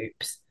two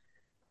groups.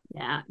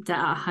 Yeah,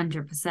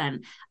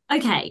 100%.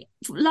 Okay,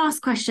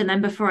 last question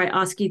then before I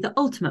ask you the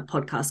ultimate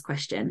podcast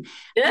question.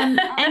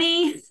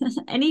 Any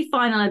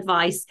final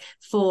advice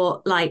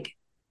for like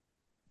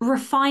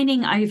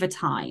refining over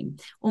time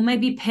or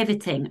maybe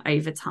pivoting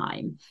over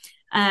time?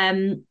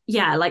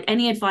 Like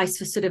any advice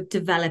for sort of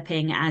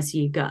developing as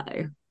you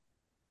go?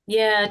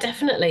 Yeah,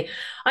 definitely.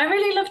 I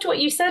really loved what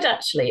you said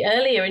actually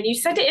earlier, and you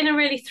said it in a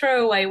really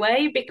throwaway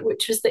way,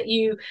 which was that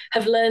you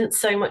have learned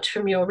so much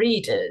from your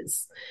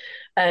readers.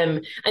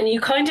 And you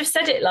kind of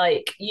said it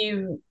like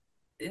you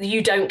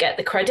don't get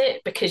the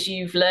credit because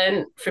you've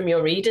learned from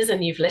your readers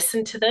and you've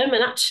listened to them.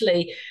 And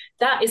actually,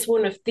 that is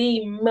one of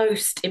the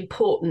most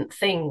important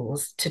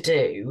things to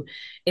do,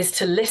 is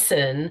to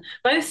listen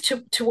both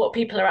to what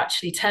people are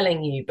actually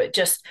telling you, but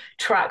just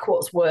track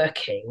what's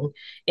working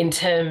in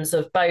terms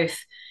of both,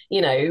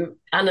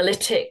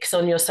 analytics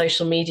on your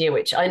social media,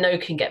 which I know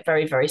can get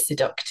very, very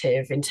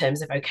seductive in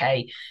terms of,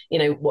 okay,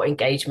 what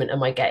engagement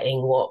am I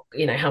getting? What,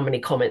 how many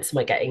comments am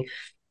I getting?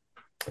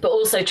 But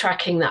also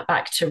tracking that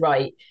back to,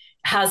 right,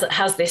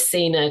 has this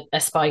seen a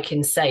spike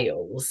in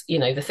sales?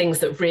 The things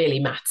that really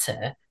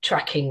matter,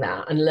 tracking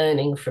that and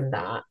learning from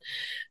that.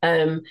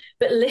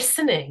 But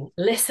listening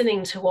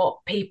to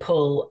what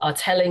people are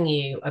telling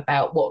you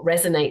about what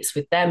resonates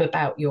with them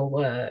about your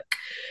work,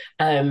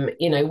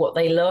 what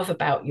they love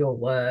about your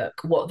work,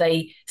 what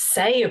they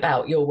say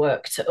about your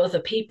work to other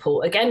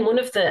people. Again, one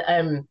of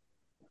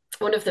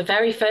the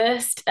very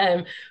first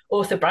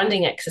author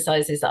branding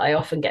exercises that I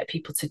often get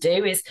people to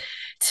do is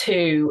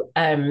to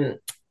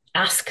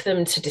ask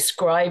them to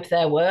describe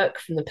their work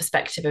from the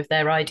perspective of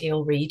their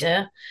ideal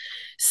reader.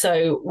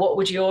 So what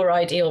would your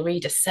ideal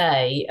reader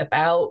say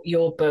about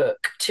your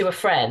book to a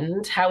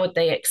friend? How would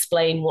they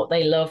explain what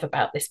they love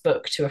about this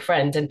book to a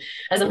friend? And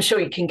as I'm sure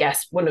you can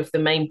guess, one of the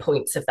main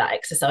points of that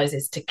exercise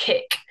is to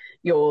kick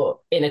your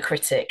inner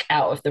critic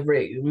out of the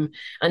room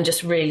and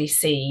just really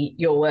see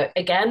your work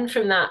again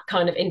from that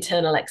kind of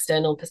internal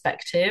external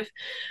perspective.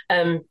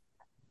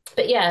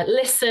 But yeah,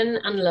 listen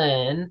and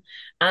learn,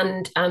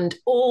 and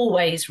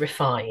always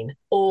refine.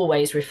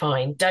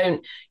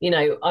 Don't,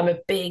 I'm a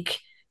big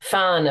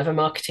fan of a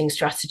marketing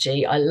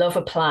strategy. I love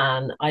a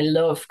plan. I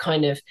love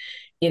kind of,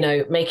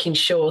 making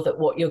sure that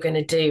what you're going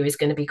to do is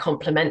going to be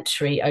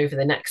complementary over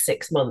the next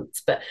 6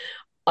 months. But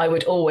I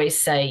would always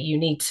say you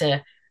need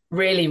to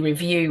really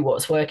review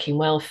what's working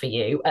well for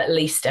you at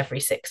least every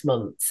 6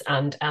 months,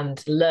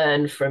 and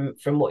learn from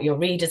what your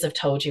readers have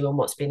told you and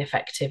what's been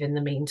effective in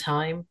the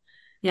meantime.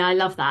 Yeah, I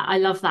love that. I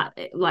love that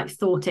like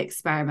thought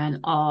experiment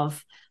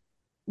of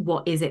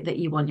what is it that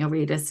you want your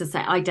readers to say.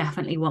 I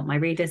definitely want my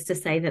readers to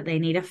say that they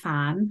need a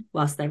fan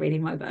whilst they're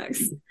reading my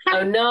books.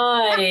 Oh,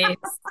 nice.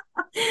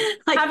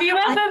 Like, have you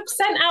ever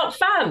sent out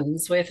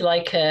fans with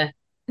like a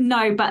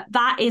no, but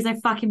that is a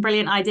fucking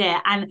brilliant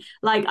idea. And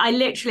like, I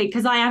literally,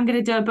 because I am going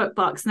to do a book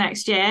box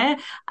next year,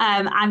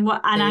 and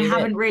I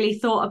haven't really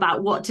thought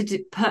about what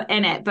to put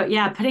in it. But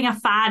yeah, putting a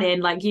fan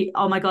in, like,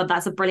 oh my god,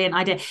 that's a brilliant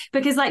idea.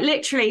 Because like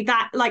literally,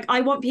 that, like,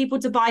 I want people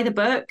to buy the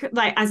book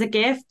like as a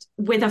gift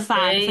with a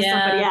fan for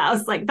somebody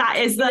else. Like that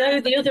is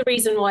the other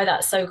reason why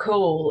that's so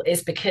cool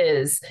is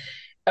because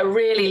a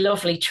really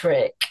lovely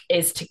trick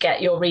is to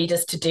get your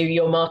readers to do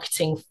your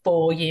marketing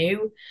for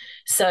you.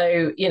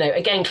 So,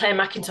 again, Claire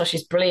McIntosh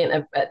is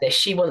brilliant at this.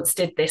 She once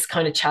did this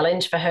kind of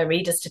challenge for her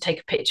readers to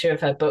take a picture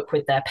of her book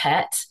with their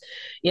pet.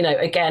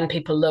 Again,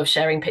 people love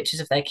sharing pictures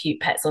of their cute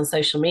pets on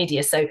social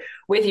media. So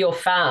with your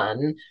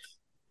fan,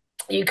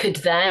 you could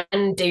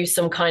then do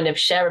some kind of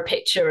share a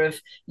picture of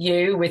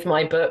you with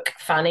my book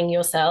fanning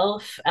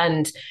yourself,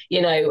 and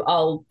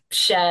I'll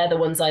share the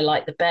ones I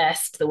like the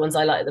best. The ones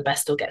I like the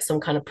best will get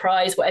some kind of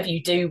prize, whatever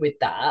you do with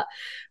that.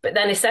 But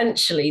then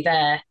essentially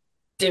they're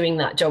doing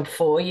that job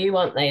for you,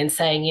 aren't they, and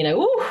saying,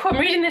 oh, I'm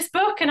reading this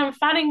book and I'm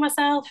fanning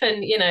myself,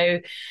 and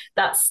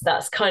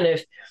that's kind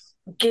of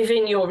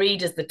giving your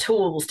readers the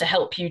tools to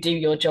help you do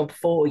your job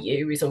for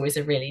you is always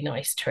a really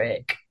nice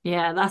trick.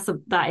 Yeah,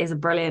 that is a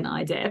brilliant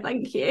idea.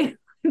 Thank you.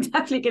 I'm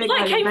definitely going to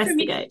go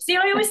investigate. See,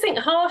 I always think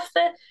half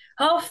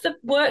the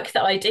work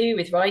that I do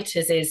with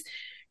writers is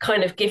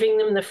kind of giving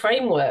them the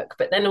framework,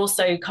 but then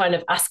also kind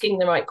of asking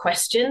the right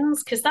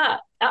questions, because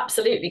that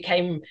absolutely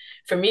came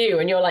from you.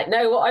 And you're like,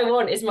 no, what I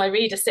want is my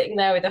reader sitting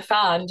there with a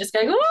fan just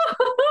going,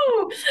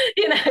 oh,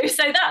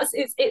 so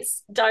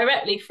it's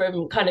directly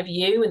from kind of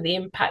you and the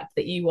impact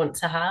that you want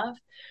to have.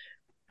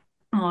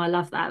 Oh, I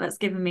love that. That's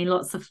given me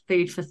lots of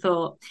food for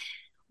thought.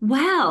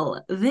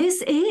 Well,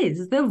 this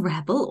is the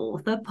Rebel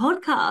Author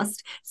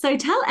Podcast. So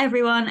tell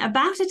everyone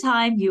about a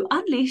time you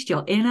unleashed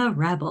your inner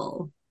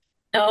rebel.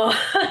 Oh,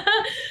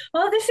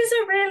 well, this is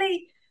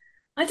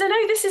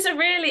a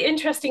really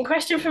interesting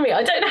question for me.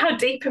 I don't know how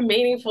deep and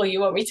meaningful you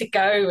want me to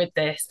go with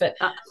this, but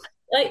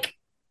like,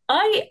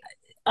 I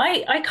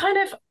kind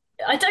of,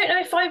 I don't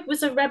know if I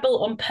was a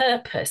rebel on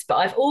purpose, but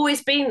I've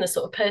always been the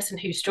sort of person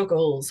who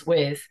struggles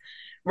with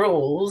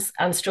rules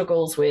and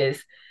struggles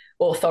with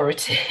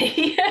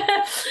authority.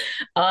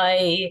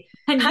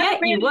 And yet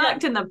you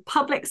worked in the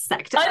public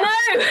sector. I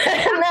know.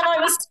 And then I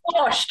was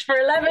squashed for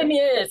 11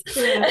 years.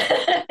 Yeah.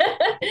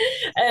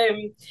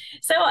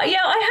 So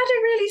yeah, I had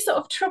a really sort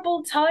of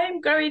troubled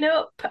time growing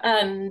up,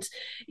 and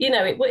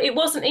it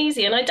wasn't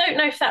easy. And I don't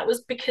know if that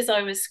was because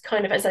I was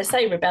kind of, as I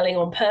say, rebelling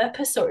on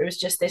purpose, or it was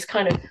just this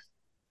kind of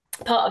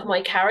part of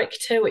my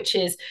character, which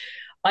is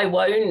I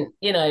won't,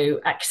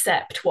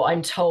 accept what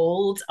I'm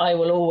told. I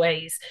will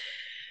always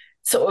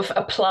sort of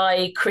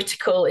apply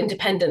critical,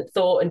 independent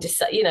thought and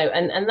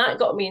and that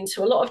got me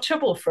into a lot of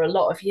trouble for a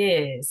lot of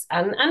years.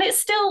 And it's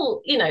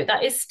still,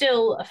 that is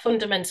still a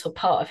fundamental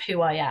part of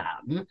who I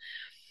am.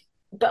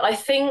 But I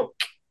think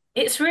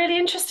it's really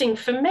interesting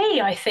for me.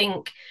 I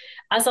think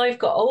as I've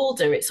got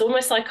older, it's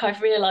almost like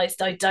I've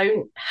realized I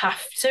don't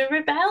have to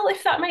rebel,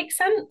 if that makes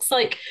sense.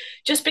 Like,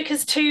 just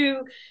because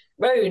two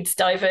roads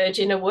diverge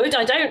in a wood,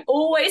 I don't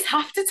always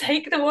have to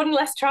take the one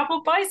less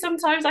traveled by.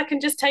 Sometimes I can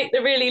just take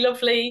the really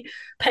lovely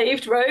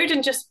paved road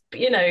and just,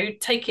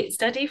 take it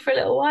steady for a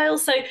little while.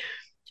 So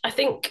I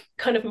think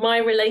kind of my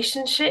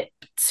relationship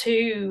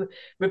to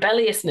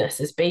rebelliousness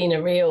has been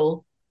a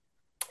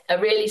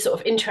really sort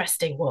of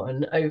interesting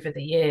one over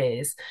the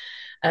years.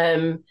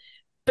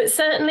 But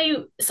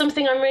certainly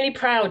something I'm really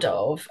proud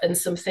of, and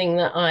something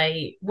that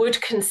I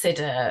would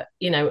consider,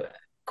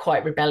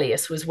 quite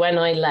rebellious, was when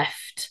I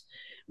left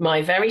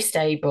my very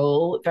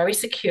stable, very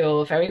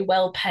secure, very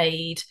well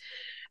paid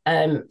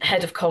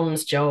head of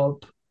comms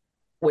job,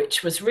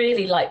 which was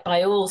really, like,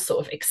 by all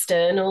sort of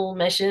external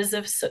measures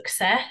of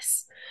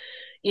success.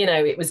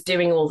 It was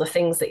doing all the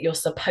things that you're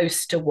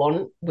supposed to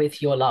want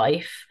with your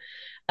life.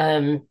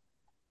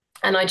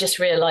 And I just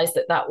realized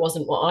that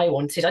wasn't what I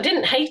wanted. I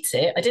didn't hate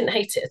it. I didn't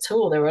hate it at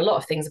all. There were a lot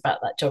of things about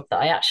that job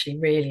that I actually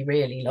really,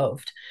 really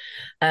loved.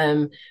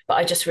 But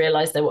I just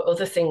realized there were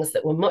other things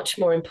that were much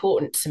more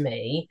important to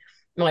me,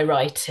 my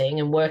writing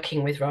and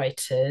working with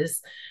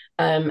writers.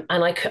 And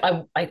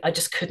I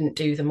just couldn't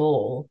do them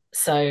all.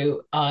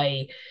 So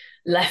I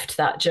left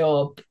that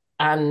job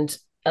and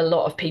a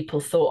lot of people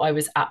thought I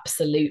was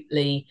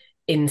absolutely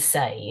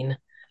insane.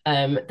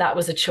 That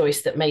was a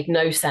choice that made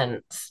no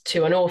sense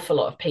to an awful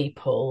lot of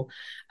people.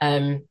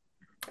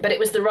 But it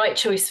was the right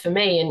choice for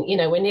me.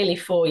 And, we're nearly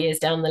 4 years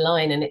down the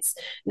line, and it's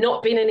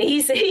not been an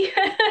easy,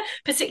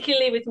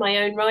 particularly with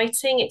my own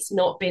writing, it's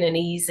not been an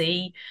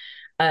easy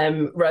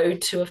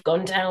road to have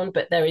gone down,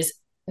 but there is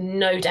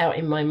no doubt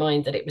in my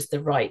mind that it was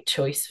the right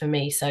choice for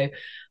me. So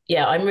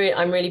yeah, I'm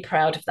really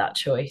proud of that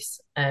choice.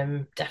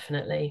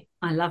 Definitely.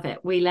 I love it.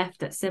 We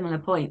left at similar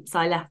points.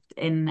 I left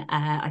in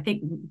I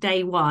think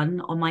day one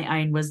on my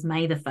own was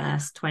May the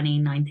 1st,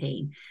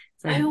 2019.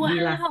 So Oh wow.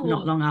 you left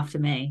not long after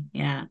me.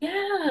 Yeah.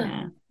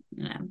 Yeah.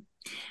 Yeah.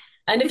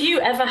 And have you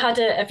ever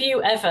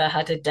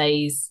had a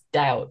day's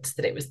doubt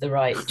that it was the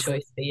right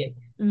choice for you?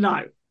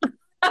 No.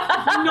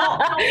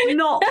 Not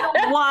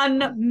 1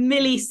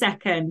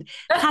 millisecond.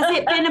 Has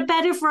it been a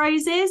bed of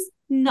roses?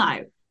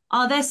 No.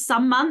 Are there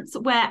some months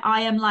where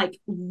I am like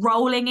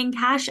rolling in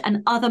cash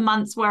and other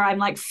months where I'm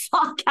like,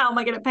 fuck, how am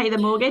I going to pay the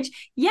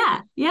mortgage?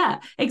 Yeah,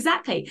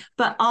 exactly.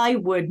 But I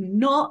would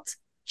not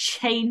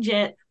change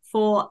it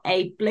for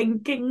a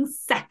blinking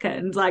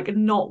second. Like,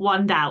 not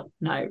one doubt.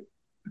 No.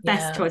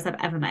 Best choice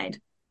I've ever made.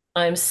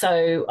 I am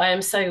so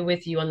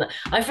with you on that.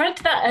 I've read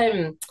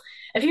that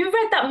have you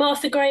read that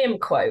Martha Graham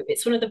quote?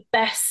 It's one of the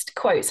best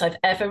quotes I've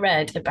ever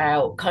read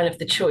about kind of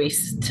the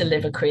choice to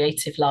live a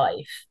creative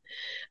life.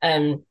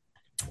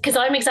 Because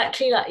I'm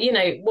exactly like,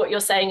 what you're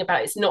saying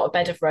about it's not a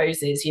bed of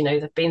roses,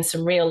 there've been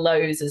some real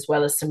lows as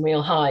well as some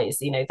real highs,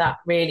 that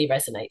really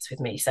resonates with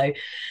me. So,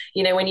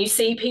 when you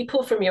see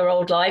people from your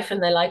old life and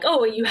they're like,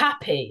 oh, are you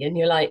happy? And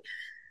you're like,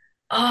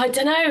 oh, I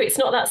don't know, it's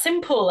not that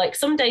simple. Like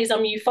some days I'm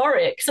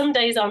euphoric, some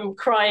days I'm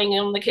crying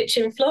on the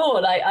kitchen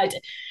floor.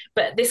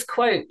 But this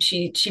quote,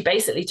 she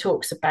basically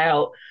talks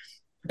about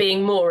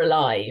being more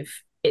alive.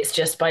 It's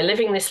just by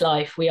living this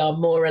life, we are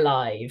more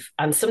alive.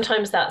 And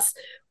sometimes that's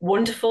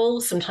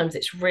wonderful. Sometimes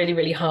it's really,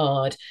 really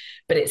hard,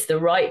 but it's the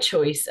right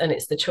choice. And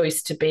it's the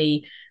choice to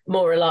be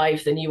more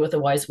alive than you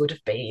otherwise would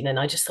have been. And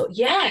I just thought,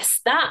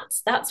 yes,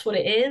 that's what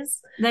it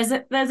is. There's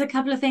a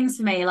couple of things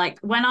for me. Like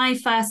when I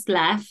first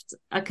left,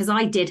 because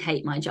I did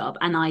hate my job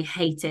and I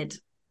hated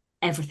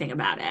everything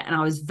about it. And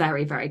I was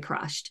very, very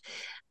crushed.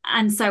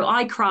 And so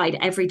I cried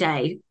every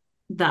day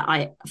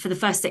for the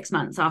first 6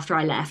 months after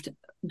I left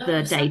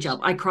the day job,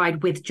 I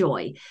cried with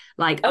joy.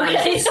 Like I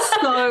was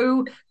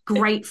so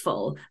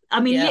grateful. I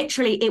mean,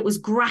 literally it was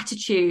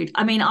gratitude.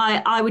 I mean,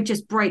 I would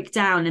just break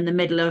down in the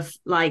middle of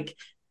like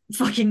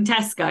fucking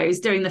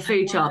Tesco's doing the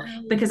food shop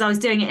because I was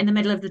doing it in the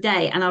middle of the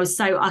day, and I was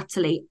so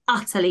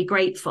utterly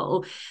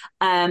grateful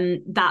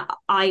that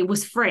I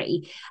was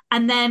free.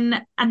 And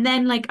then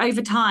like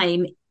over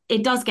time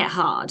it does get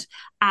hard,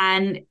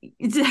 and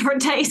there are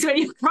days when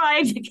you're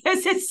crying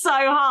because it's so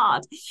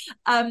hard.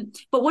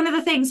 But one of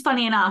the things,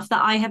 funny enough,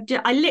 that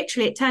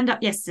it turned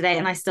up yesterday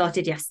and I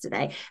started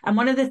yesterday. And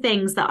one of the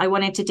things that I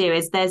wanted to do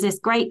is there's this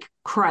great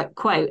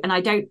quote, and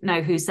I don't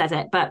know who says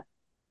it, but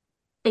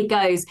it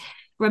goes,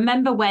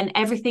 remember when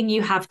everything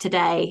you have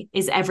today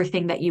is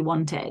everything that you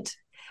wanted.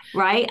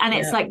 Right. And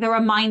it's like the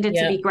reminder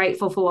to be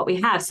grateful for what we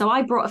have. So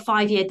I brought a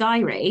 5-year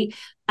diary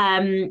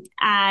and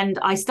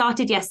I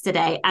started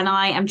yesterday, and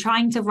I am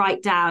trying to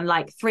write down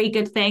like 3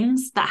 good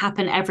things that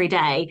happen every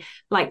day,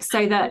 like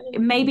so that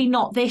maybe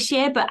not this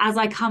year, but as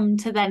I come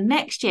to then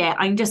next year,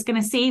 I'm just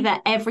going to see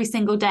that every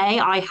single day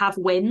I have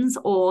wins,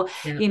 or,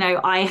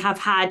 I have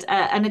had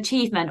an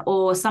achievement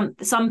or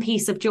some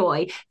piece of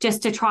joy,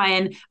 just to try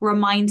and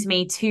remind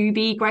me to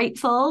be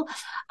grateful.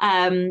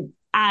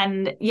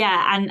 And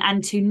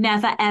to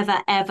never,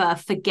 ever, ever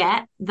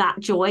forget that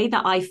joy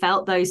that I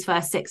felt those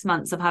first 6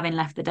 months of having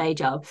left the day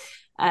job.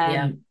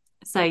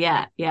 So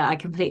I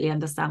completely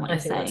understand what you're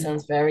saying. That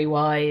sounds very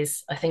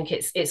wise. I think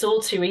it's all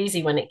too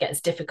easy when it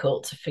gets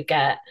difficult to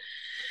forget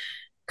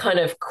kind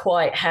of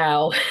quite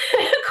how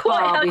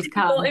we've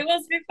come. It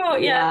was before.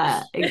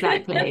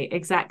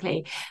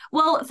 Exactly.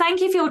 Well, thank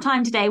you for your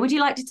time today. Would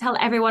you like to tell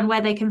everyone where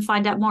they can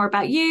find out more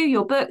about you,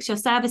 your books, your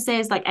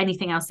services, like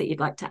anything else that you'd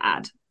like to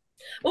add?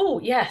 Oh,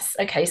 yes.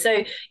 Okay.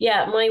 So,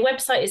 my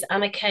website is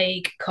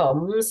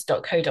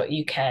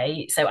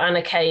annacaigcoms.co.uk. So,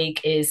 Anna Caig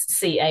is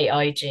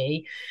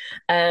CAIG.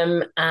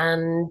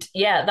 And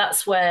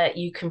that's where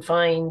you can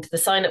find the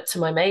sign up to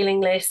my mailing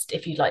list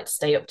if you'd like to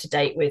stay up to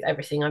date with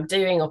everything I'm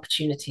doing,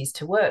 opportunities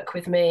to work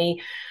with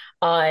me.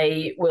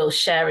 I will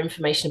share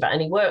information about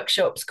any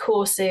workshops,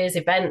 courses,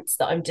 events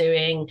that I'm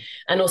doing.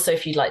 And also,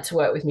 if you'd like to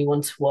work with me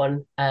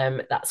one-to-one,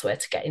 that's where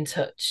to get in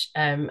touch.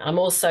 I'm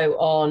also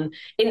on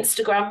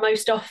Instagram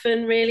most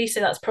often, really. So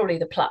that's probably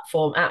the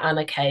platform at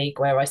Anna Caig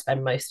where I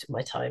spend most of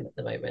my time at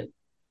the moment.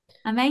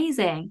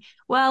 Amazing.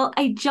 Well,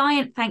 a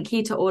giant thank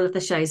you to all of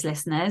the show's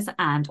listeners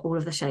and all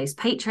of the show's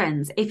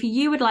patrons. If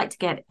you would like to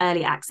get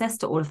early access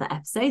to all of the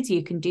episodes,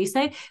 you can do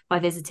so by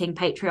visiting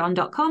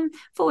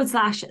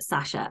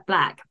patreon.com/Sasha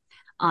Black.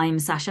 I'm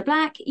Sasha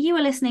Black. You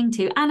are listening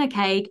to Anna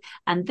Caig,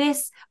 and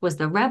this was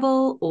the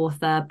Rebel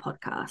Author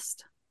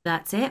Podcast.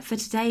 That's it for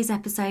today's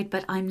episode,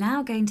 but I'm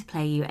now going to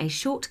play you a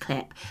short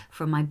clip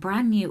from my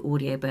brand new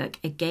audiobook,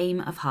 A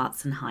Game of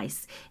Hearts and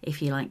Heists.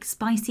 If you like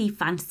spicy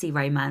fantasy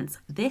romance,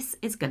 this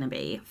is going to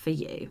be for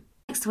you.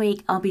 Next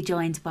week, I'll be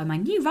joined by my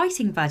new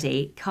writing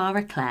buddy,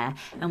 Cara Clare,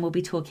 and we'll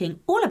be talking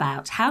all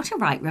about how to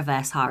write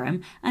reverse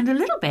harem and a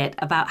little bit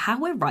about how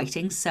we're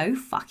writing so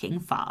fucking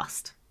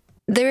fast.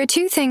 There are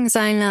two things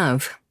I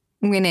love,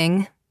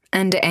 winning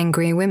and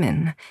angry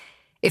women.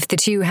 If the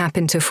two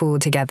happen to fall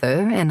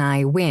together and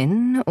I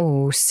win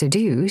or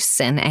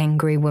seduce an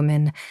angry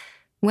woman,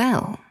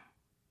 well,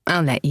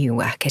 I'll let you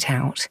work it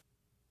out.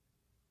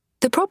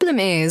 The problem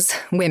is,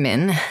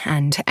 women,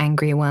 and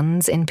angry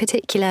ones in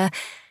particular,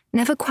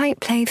 never quite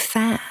play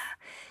fair,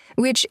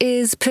 which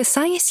is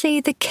precisely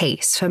the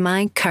case for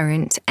my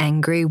current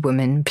angry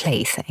woman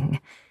plaything,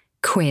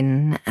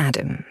 Quinn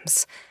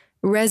Adams,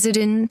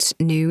 resident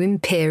New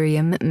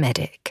Imperium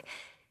medic.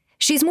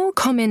 She's more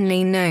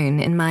commonly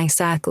known in my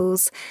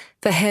circles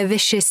for her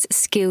vicious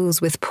skills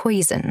with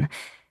poison.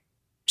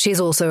 She's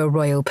also a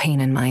royal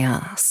pain in my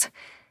ass.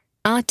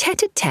 Our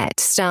tete-a-tete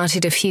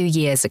started a few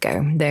years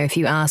ago, though if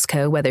you ask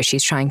her whether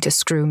she's trying to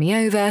screw me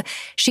over,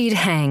 she'd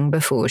hang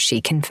before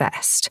she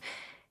confessed.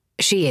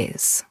 She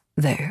is,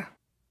 though.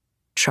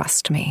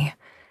 Trust me.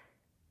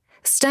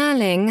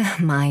 Sterling,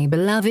 my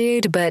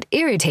beloved but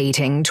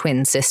irritating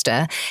twin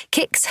sister,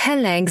 kicks her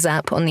legs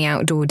up on the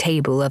outdoor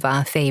table of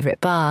our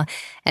favourite bar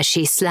as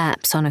she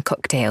slaps on a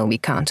cocktail we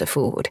can't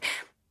afford,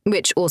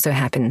 which also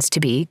happens to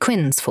be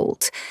Quinn's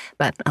fault,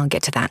 but I'll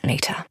get to that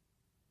later.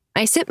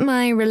 I sip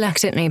my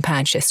reluctantly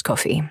purchased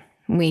coffee.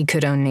 We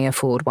could only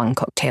afford one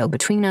cocktail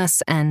between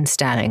us, and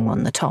Sterling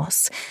won the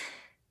toss.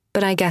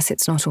 But I guess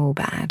it's not all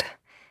bad.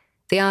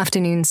 The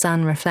afternoon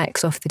sun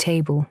reflects off the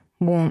table,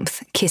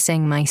 warmth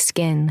kissing my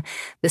skin,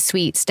 the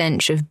sweet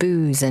stench of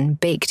booze and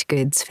baked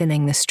goods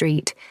filling the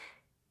street.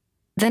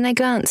 Then I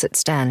glance at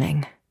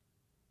Sterling.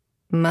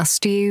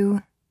 "Must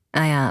you?"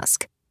 I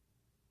ask.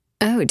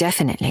 "Oh,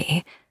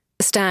 definitely,"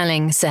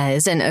 Sterling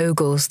says and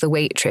ogles the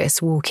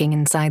waitress walking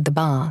inside the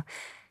bar.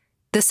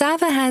 The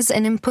server has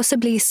an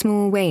impossibly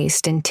small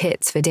waist and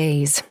tits for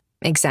days,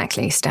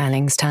 exactly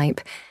Sterling's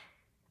type.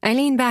 I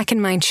lean back in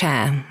my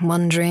chair,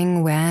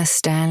 wondering where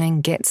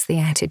Sterling gets the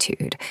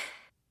attitude.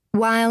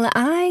 While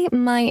I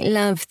might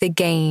love the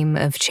game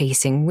of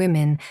chasing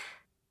women,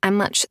 I'm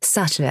much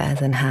subtler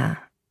than her.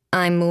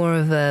 I'm more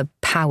of a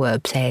power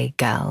play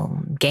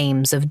girl,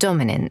 games of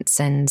dominance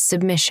and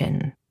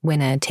submission,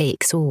 winner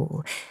takes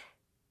all.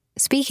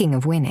 Speaking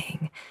of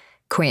winning,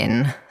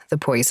 Quinn, the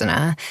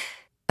poisoner,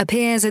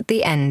 appears at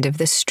the end of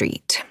the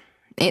street.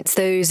 It's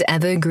those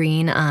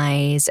evergreen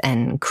eyes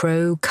and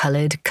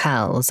crow-coloured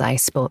curls I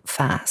spot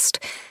fast.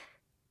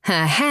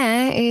 Her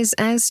hair is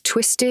as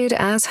twisted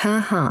as her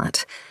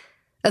heart.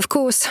 Of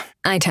course,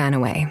 I turn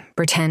away,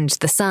 pretend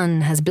the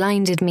sun has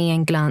blinded me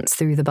and glance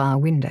through the bar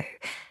window,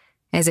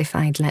 as if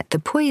I'd let the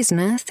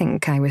poisoner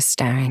think I was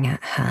staring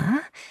at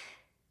her.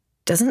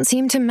 Doesn't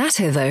seem to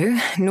matter, though.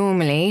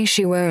 Normally,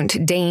 she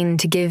won't deign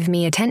to give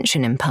me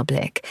attention in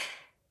public.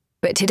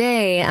 But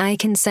today, I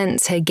can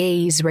sense her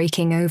gaze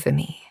raking over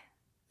me.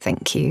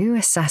 Thank you,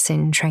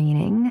 assassin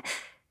training.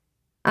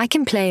 I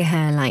can play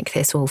her like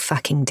this all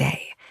fucking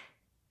day.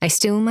 I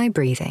still my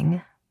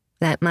breathing,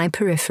 let my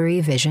periphery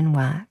vision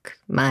work,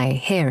 my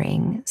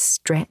hearing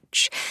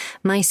stretch,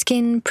 my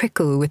skin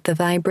prickle with the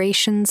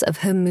vibrations of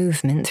her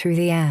movement through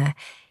the air.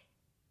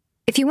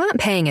 If you weren't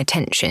paying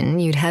attention,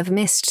 you'd have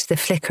missed the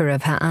flicker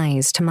of her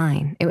eyes to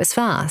mine. It was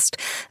fast,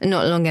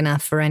 not long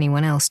enough for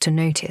anyone else to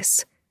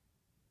notice.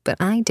 But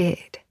I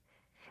did.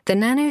 The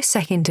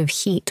nanosecond of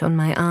heat on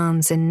my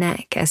arms and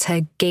neck as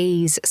her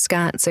gaze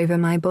skirts over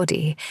my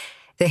body,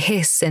 the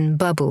hiss and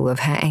bubble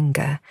of her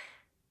anger,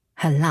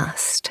 her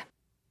lust.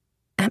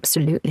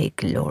 Absolutely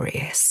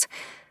glorious.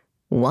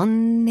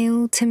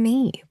 1-0 to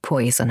me,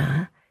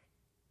 poisoner.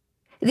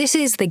 This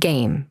is the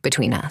game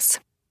between us.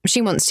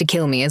 She wants to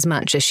kill me as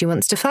much as she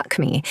wants to fuck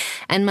me,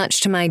 and much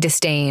to my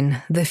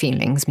disdain, the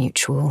feeling's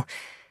mutual.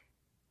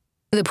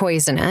 The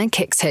poisoner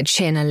kicks her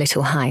chin a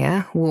little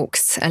higher,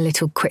 walks a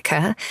little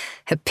quicker,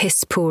 her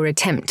piss-poor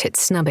attempt at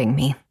snubbing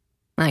me.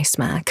 I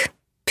smirk.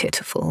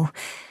 Pitiful.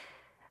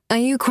 "Are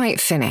you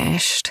quite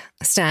finished?"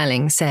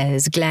 Sterling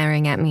says,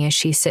 glaring at me as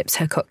she sips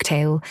her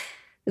cocktail.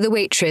 The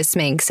waitress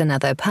makes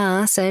another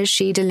pass as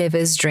she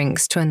delivers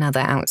drinks to another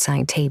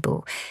outside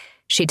table.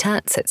 She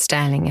turns at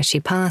Sterling as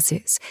she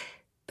passes,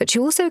 but she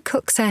also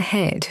cooks her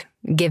head,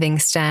 giving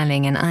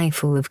Sterling an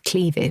eyeful of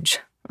cleavage.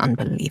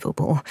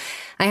 Unbelievable.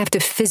 I have to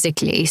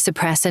physically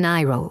suppress an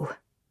eye roll.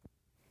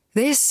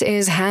 This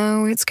is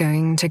how it's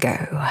going to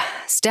go.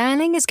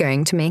 Sterling is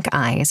going to make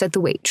eyes at the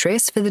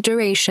waitress for the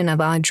duration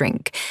of our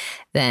drink.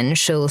 Then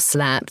she'll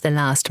slap the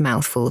last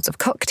mouthfuls of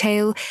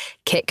cocktail,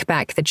 kick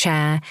back the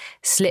chair,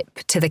 slip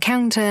to the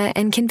counter,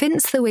 and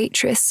convince the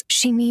waitress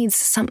she needs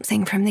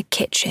something from the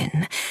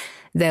kitchen.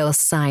 They'll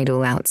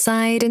sidle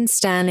outside, and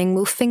Sterling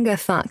will finger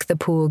fuck the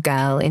poor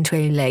girl into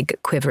a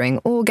leg-quivering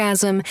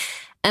orgasm,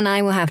 and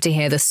I will have to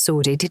hear the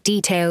sordid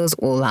details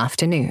all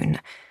afternoon.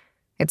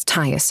 It's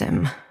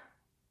tiresome.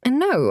 And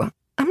no,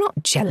 I'm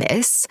not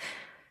jealous.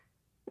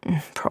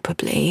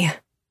 Probably.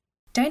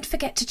 Don't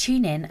forget to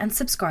tune in and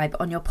subscribe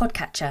on your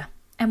podcatcher.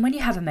 And when you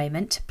have a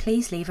moment,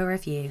 please leave a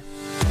review.